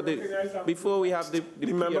before we have the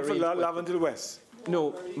member for Laventille West.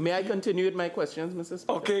 No, may I continue with my questions, Mr.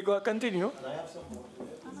 Speaker? Okay, go continue.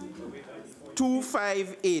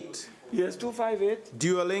 258. Yes, 258.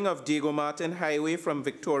 Dueling of Degomartin Highway from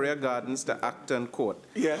Victoria Gardens to Acton Court.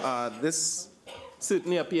 Yes. This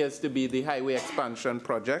certainly appears to be the highway expansion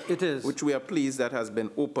project. It is. Which we are pleased that has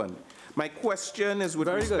been opened. My question is with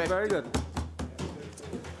respect... Very good.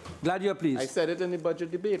 Glad you're pleased. I said it in the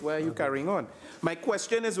budget debate. Why are you carrying on? My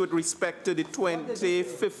question is with respect to the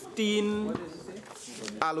 2015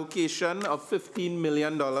 allocation of $15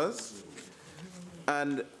 million.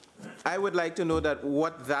 And I would like to know that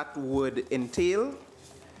what that would entail.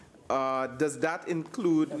 Does that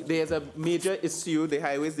include, there's a major issue, the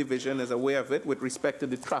Highways Division is aware of it, with respect to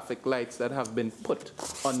the traffic lights that have been put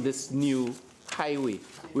on this new highway.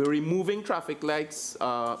 We're removing traffic lights,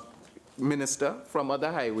 Minister, from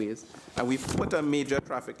other highways, and we've put a major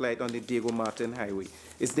traffic light on the Degomartin Highway.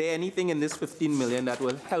 Is there anything in this 15 million that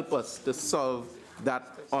will help us to solve that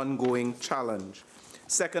ongoing challenge?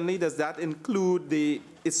 Secondly, does that include the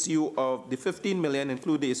issue of, the 15 million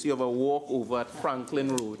include the issue of a walkover at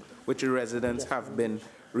Franklin Road, which the residents have been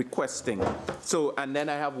requesting. So, and then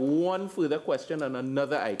I have one further question on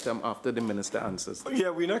another item after the minister answers. Yeah,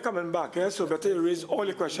 we're not coming back, eh? So better you raise all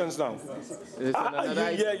your questions now.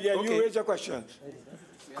 Okay. You raise your questions.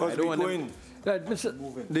 Because we're going.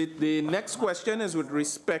 The next question is with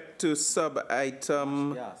respect to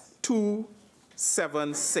sub-item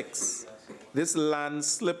 276, this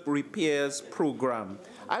landslip repairs program.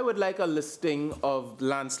 I would like a listing of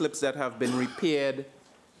landslips that have been repaired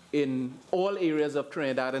in all areas of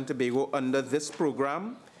Trinidad and Tobago under this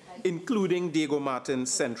program, including Diego Martin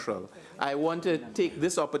Central. I want to take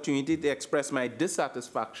this opportunity to express my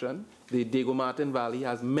dissatisfaction. The Diego Martin Valley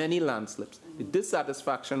has many landslips. The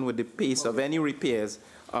dissatisfaction with the pace of any repairs,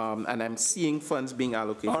 and I'm seeing funds being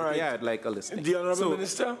allocated. All right. Yeah, I'd like a listing. The Honourable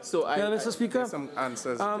Minister? So Mr. Speaker, some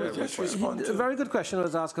answers. a very good question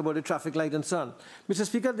was asked about the traffic light and so on. Mr.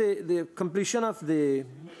 Speaker, the completion of the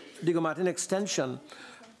Diego Martin extension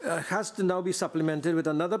has to now be supplemented with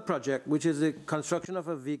another project, which is the construction of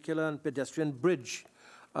a vehicular and pedestrian bridge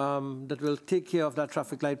that will take care of that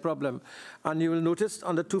traffic light problem. And you will notice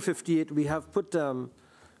under 258, we have put, under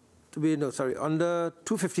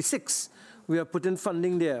 256, we have put in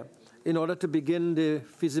funding there in order to begin the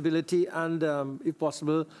feasibility and, if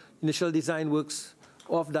possible, initial design works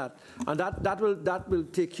of that. And that will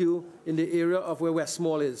take you in the area of where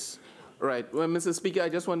Westmall is. Right. Well, Mr. Speaker, I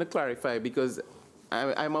just want to clarify because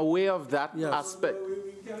I'm aware of that aspect.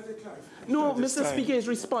 No, Mr. Speaker is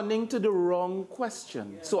responding to the wrong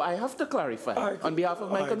question. So I have to clarify on behalf of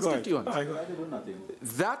my constituents.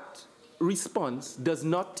 That response does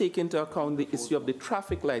not take into account the issue of the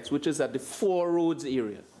traffic lights, which is at the 4 roads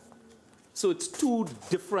area. So it's two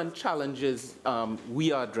different challenges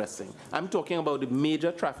we are addressing. I'm talking about the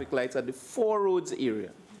major traffic lights at the 4 roads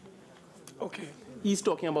area. Okay. He's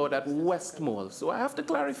talking about at West Mall. So I have to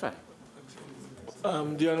clarify.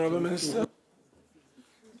 The Honourable Minister.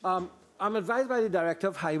 I'm advised by the Director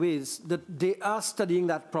of Highways that they are studying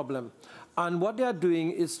that problem. And what they are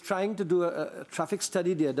doing is trying to do a traffic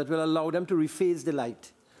study there that will allow them to rephase the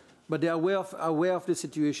light. But they are aware of the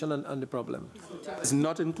situation and the problem. It's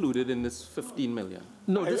not included in this 15 million.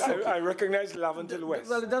 No, I recognize Laventil West.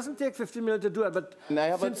 Well, it doesn't take 15 million to do it, but I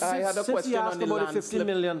had a question on the about the 15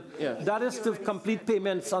 million, yeah. that is to complete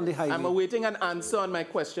payments on the highway. I'm awaiting an answer on my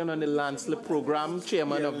question on the landslip program,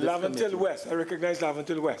 Chairman of this Laventil West. I recognize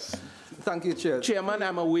Laventil West. Thank you, Chair. Chairman,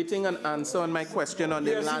 I'm awaiting an answer on my question on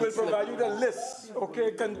the landslip. Yes, he will provide you the list.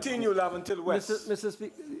 Okay, continue, Laventil West. Mr.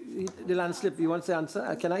 Speaker, the landslip, he wants the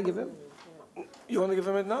answer. Can I give him? You want to give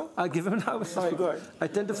him it now? I'll give him now. All right, go ahead. I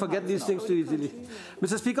tend to forget these things too easily.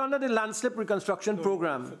 Mr. Speaker, under the landslip reconstruction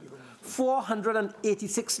program,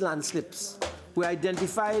 486 landslips were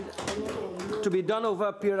identified to be done over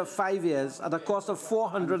a period of 5 years at a cost of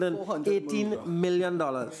 $418 million.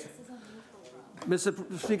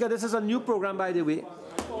 Mr. Speaker, this is a new program, by the way,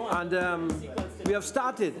 and we have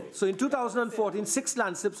started. So in 2014, 6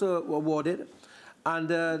 landslips were awarded,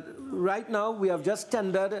 and right now we have just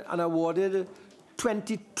tendered and awarded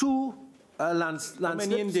 22 landslips. How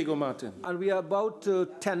many in Diego Martin? And we are about to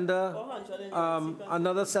tender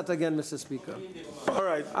another set again, Mr. Speaker. All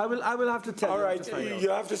right. I will have to tell you. All right. You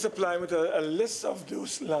have to supply with a list of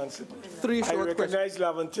those landslips. I recognize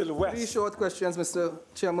Laventil West. 3 short questions, Mr.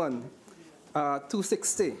 Chairman.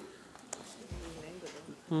 260.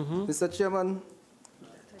 Mr. Chairman,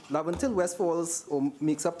 Laventil West falls or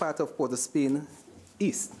makes up part of Port of Spain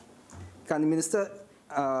East. Can the minister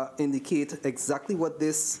indicate exactly what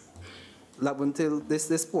this Laventil,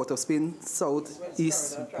 this Port of Spain South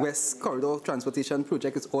East West Corridor Transportation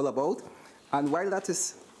Project is all about? And while that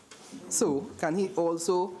is so, can he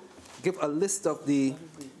also give a list of the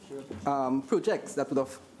projects that would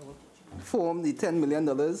have formed the $10 million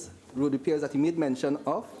road repairs that he made mention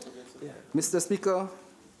of? Mr. Speaker,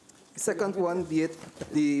 second one, be it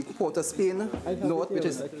the Port of Spain North, which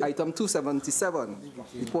is item 277,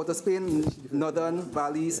 the Port of Spain Northern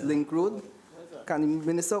Valleys Link Road. Can the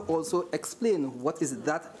minister also explain what is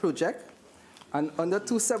that project? And under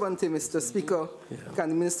 270, Mr. Speaker, can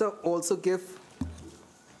the minister also give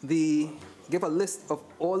a list of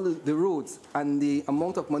all the roads and the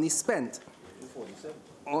amount of money spent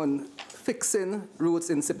on fixing roads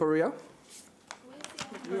in Siparia?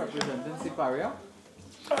 You representing Siparia?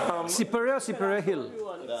 Siparia Hill.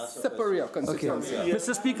 Siparia constituency. Okay.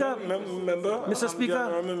 Mr. Speaker, Mr.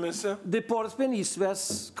 Speaker, Minister. the Port of Spain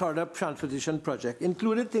East-West Corridor Transportation Project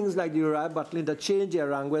included things like the Uriah Butler interchange, the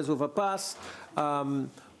Aranguez overpass.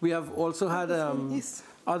 We have also had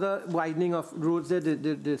other widening of roads there,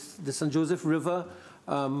 the St. Joseph River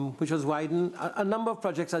which was widened, a number of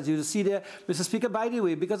projects as you see there. Mr. Speaker, by the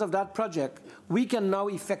way, because of that project, we can now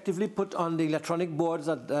effectively put on the electronic boards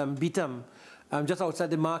at Beetham, just outside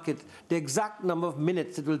the market, the exact number of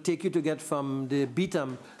minutes it will take you to get from the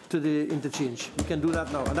Beetham to the interchange. We can do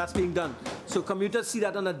that now, and that's being done. So commuters see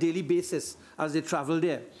that on a daily basis as they travel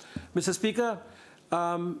there. Mr. Speaker,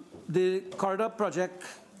 the corridor project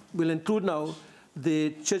will include now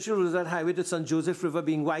the Churchill-Roosevelt Highway to St. Joseph River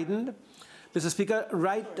being widened. Mr. Speaker,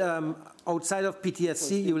 right outside of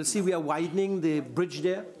PTSC, you will see we are widening the bridge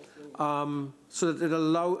there so that it will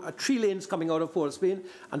allow 3 lanes coming out of Port Spain,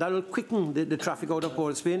 and that will quicken the traffic out of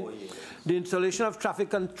Port Spain. The installation of traffic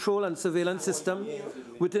control and surveillance system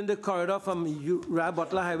within the corridor from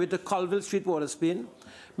Butler Highway to Colville Street, Port Spain.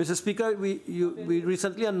 Mr. Speaker, we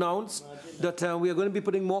recently announced that we are going to be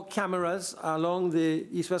putting more cameras along the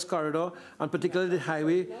east-west corridor, and particularly the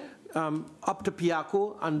highway up to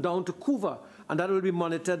Piaco and down to Couva, and that will be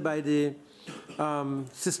monitored by the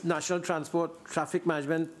National Transport Traffic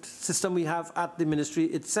Management System we have at the ministry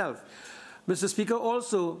itself. Mr. Speaker,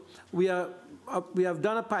 also, we have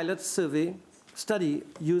done a pilot study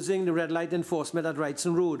using the red light enforcement at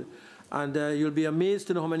Wrightson Road. And you'll be amazed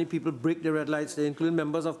to know how many people break the red lights. They include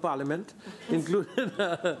members of parliament, including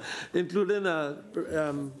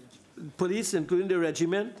police, including the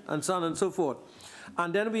regiment, and so on and so forth.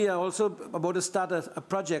 And then we are also about to start a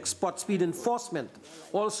project, spot speed enforcement,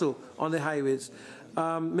 also on the highways.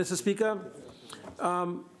 Mr. Speaker,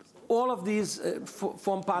 all of these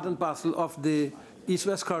form part and parcel of the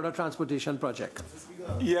East-West Corridor Transportation Project.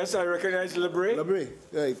 Yes, I recognize Lebre. Lebre,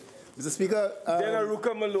 right. Mr. Speaker. Then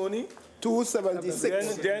Aruka Maloney.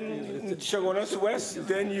 276. Then Chagonas West,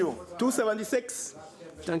 then you. 276.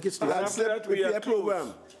 Thank you, Steve. Landslip repair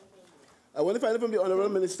program. I want to find out from the Honourable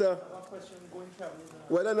Minister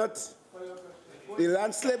whether or not the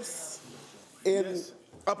landslips in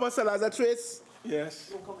Upper Salazar Trace,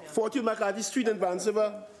 Fortune McCarthy Street in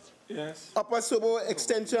Vancouver, Upper Sobo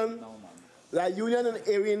Extension, La Union and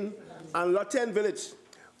Erin, and Lot 10 Village,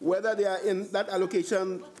 whether they are in that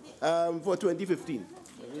allocation for 2015.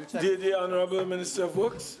 The Honourable Minister of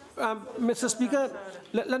Works. Mr. Speaker,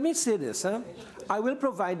 let me say this. I will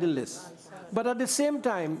provide the list. But at the same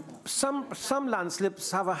time, some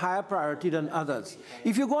landslips have a higher priority than others.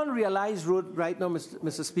 If you go on Realized Road right now,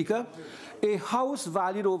 Mr. Speaker, a house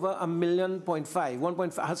valued over $1.5 million,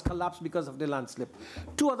 1.5, has collapsed because of the landslip.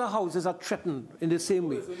 2 other houses are threatened in the same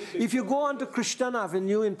way. If you go on to Christian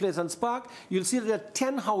Avenue in Pleasance Park, you'll see there are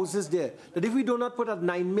 10 houses there. That if we do not put a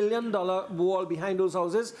 $9 million wall behind those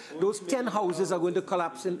houses, those 10 houses are going to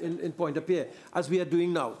collapse in Pointe-à-Pierre, as we are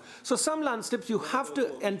doing now. So some landslips you have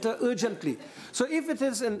to enter urgently. So if it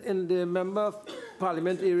is in the Member of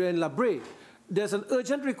Parliament area in Labre, there's an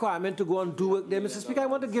urgent requirement to go and do work there. Mr. Speaker, I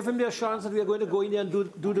want to give him the assurance that we are going to go in there and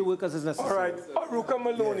do the work as is necessary. All right. Aruka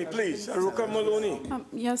Maloney, please. Aruka Maloney.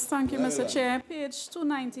 Yes, thank you, Mr. Chair. Page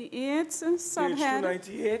 298, subhead. Page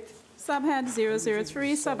 298. Subhead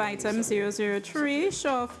 003, subitem 003,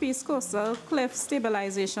 Shore of Peace Coastal Cliff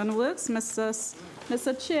Stabilization Works.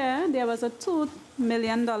 Mr. Chair, there was a $2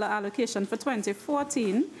 million allocation for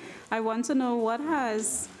 2014. I want to know what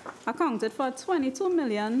has accounted for $22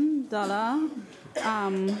 million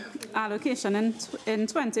allocation in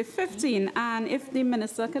 2015, and if the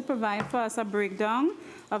minister could provide for us a breakdown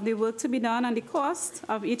of the work to be done and the cost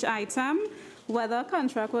of each item, whether a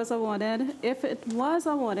contract was awarded, if it was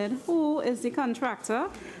awarded, who is the contractor,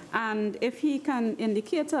 and if he can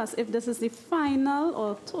indicate to us if this is the final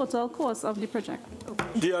or total cost of the project.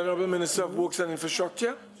 The Honourable Minister of Works and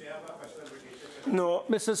Infrastructure. No.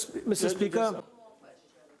 Mr.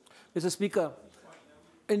 Speaker,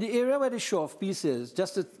 in the area where the Shore of Peace is,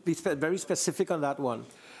 just to be very specific on that one,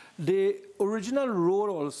 the original road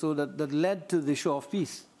also that led to the Shore of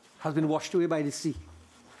Peace has been washed away by the sea.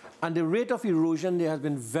 And the rate of erosion there has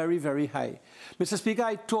been very, very high. Mr. Speaker,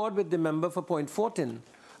 I toured with the member for Point Fortin,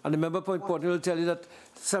 and the member for Point Fortin will tell you that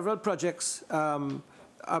several projects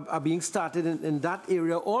are being started in that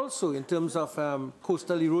area also in terms of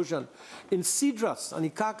coastal erosion. In Cedras and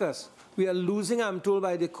Icacas, we are losing, I'm told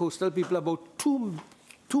by the coastal people, about 2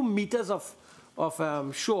 meters of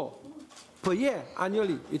shore per year,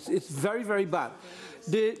 annually. It's very, very bad.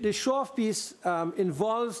 The Shore of Peace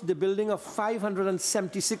involves the building of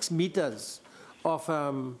 576 meters of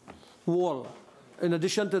wall, in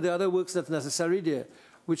addition to the other works that's necessary there,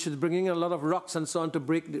 which is bringing a lot of rocks and so on to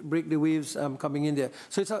break the waves coming in there.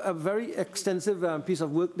 So it's a very extensive piece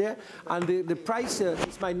of work there, and the price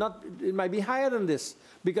it might be higher than this,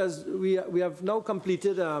 because we have now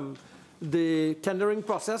completed the tendering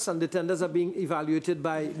process, and the tenders are being evaluated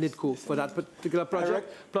by NIDCO for that particular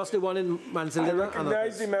project, plus the one in Manzanilla. I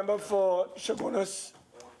recognize the member for Chaguanas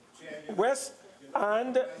West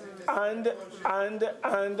and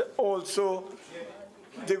also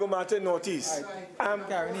Diego Martin Northeast.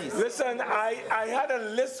 Listen, I had a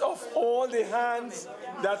list of all the hands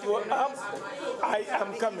that were up. I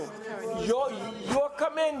am coming. You're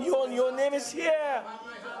coming. Your name is here.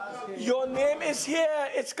 Your name is here.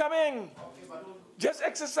 It's coming. Just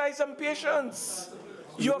exercise some patience.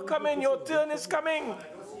 You're coming. Your turn is coming.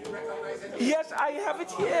 Yes, I have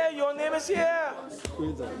it here. Your name is here.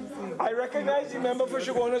 I recognize the member for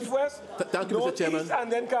Chaguanas West, Thank you, Mr. Chairman. East,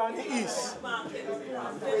 and then Kearney East.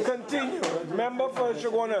 Continue. Member for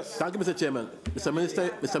Chaguanas. Thank you, Mr. Chairman.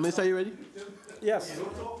 Mr. Minister, are you ready? Yes.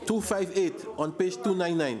 258 on page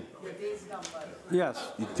 299.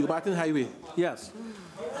 Yes. The Martin Highway. Yes.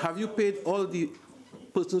 Have you paid all the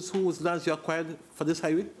persons whose lands you acquired for this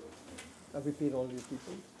highway? Have we paid all these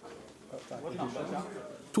people?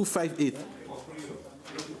 258.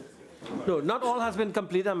 No, not all has been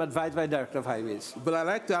complete. I'm advised by Director of Highways. But I'd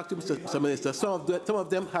like to ask you, Mr. Minister, some of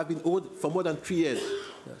them have been owed for more than 3 years.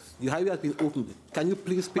 Yes. The highway has been opened. Can you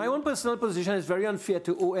please pay? My own personal position is very unfair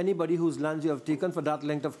to owe anybody whose lands you have taken for that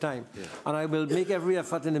length of time. Yeah. And I will make every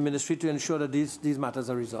effort in the ministry to ensure that these matters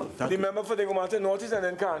are resolved. The member for Diego Martin Northeast and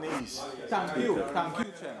then Kearney East. Thank you. Thank you,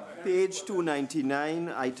 Chairman. Page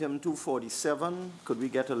 299, item 247. Could we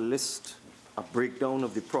get a list, a breakdown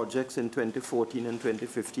of the projects in 2014 and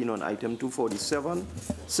 2015 on item 247?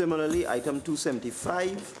 Similarly, item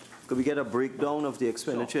 275. Could we get a breakdown of the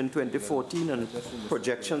expenditure in 2014 and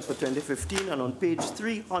projections for 2015? And on page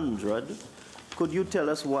 300, could you tell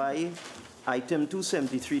us why item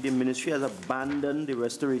 273, the ministry has abandoned the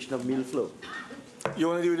restoration of meal flow? You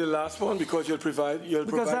want to do the last one because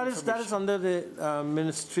Because that is under the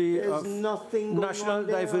Ministry of National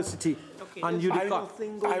Diversity and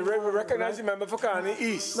UDICOT. I recognize the member for Kearney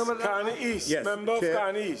East. Kearney East. Yes, member of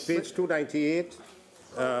Kearney East. Page 298,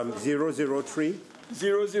 003.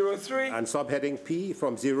 003. And subheading P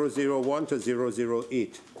from 001 to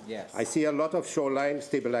 008. Yes. I see a lot of shoreline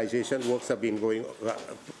stabilization works have been going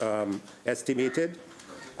estimated.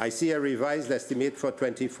 I see a revised estimate for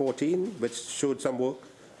 2014, which showed some work,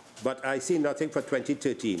 but I see nothing for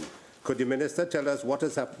 2013. Could the minister tell us what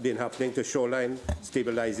has been happening to shoreline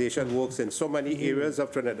stabilization works in so many areas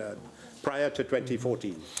of Trinidad prior to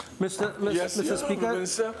 2014? Mr. Speaker,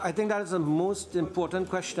 I think that is the most important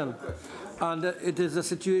question. And it is a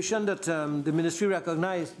situation that the ministry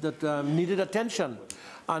recognized that needed attention.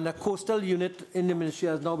 And a coastal unit in the ministry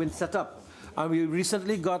has now been set up. And we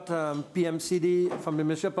recently got PMCD from the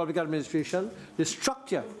Ministry of Public Administration, the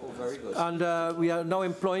structure. Oh, very good. And we are now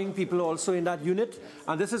employing people also in that unit.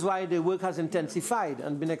 And this is why the work has intensified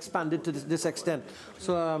and been expanded to this extent.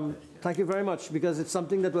 So thank you very much, because it's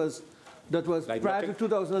something that was like prior to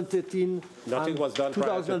 2013. Nothing was done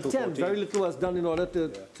prior to 2010. Very little was done in order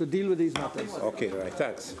to deal with these matters. Okay, right,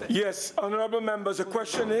 thanks. Yes, honorable members, the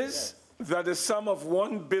question is that a sum of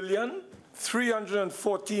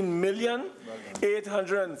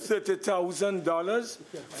 $1,314,830,000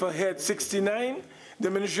 for head 69,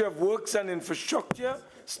 the Ministry of Works and Infrastructure,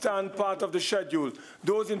 stand part of the schedule.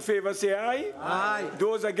 Those in favor say aye. Aye.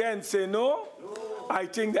 Those against say no. I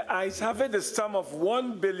think the ayes have it. The sum of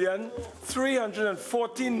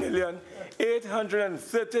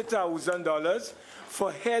 $1,314,830,000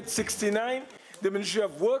 for head 69, the Ministry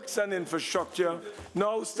of Works and Infrastructure,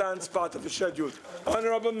 now stands part of the schedule.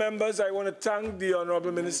 Honorable members, I want to thank the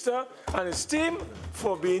Honorable Minister and his team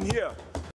for being here.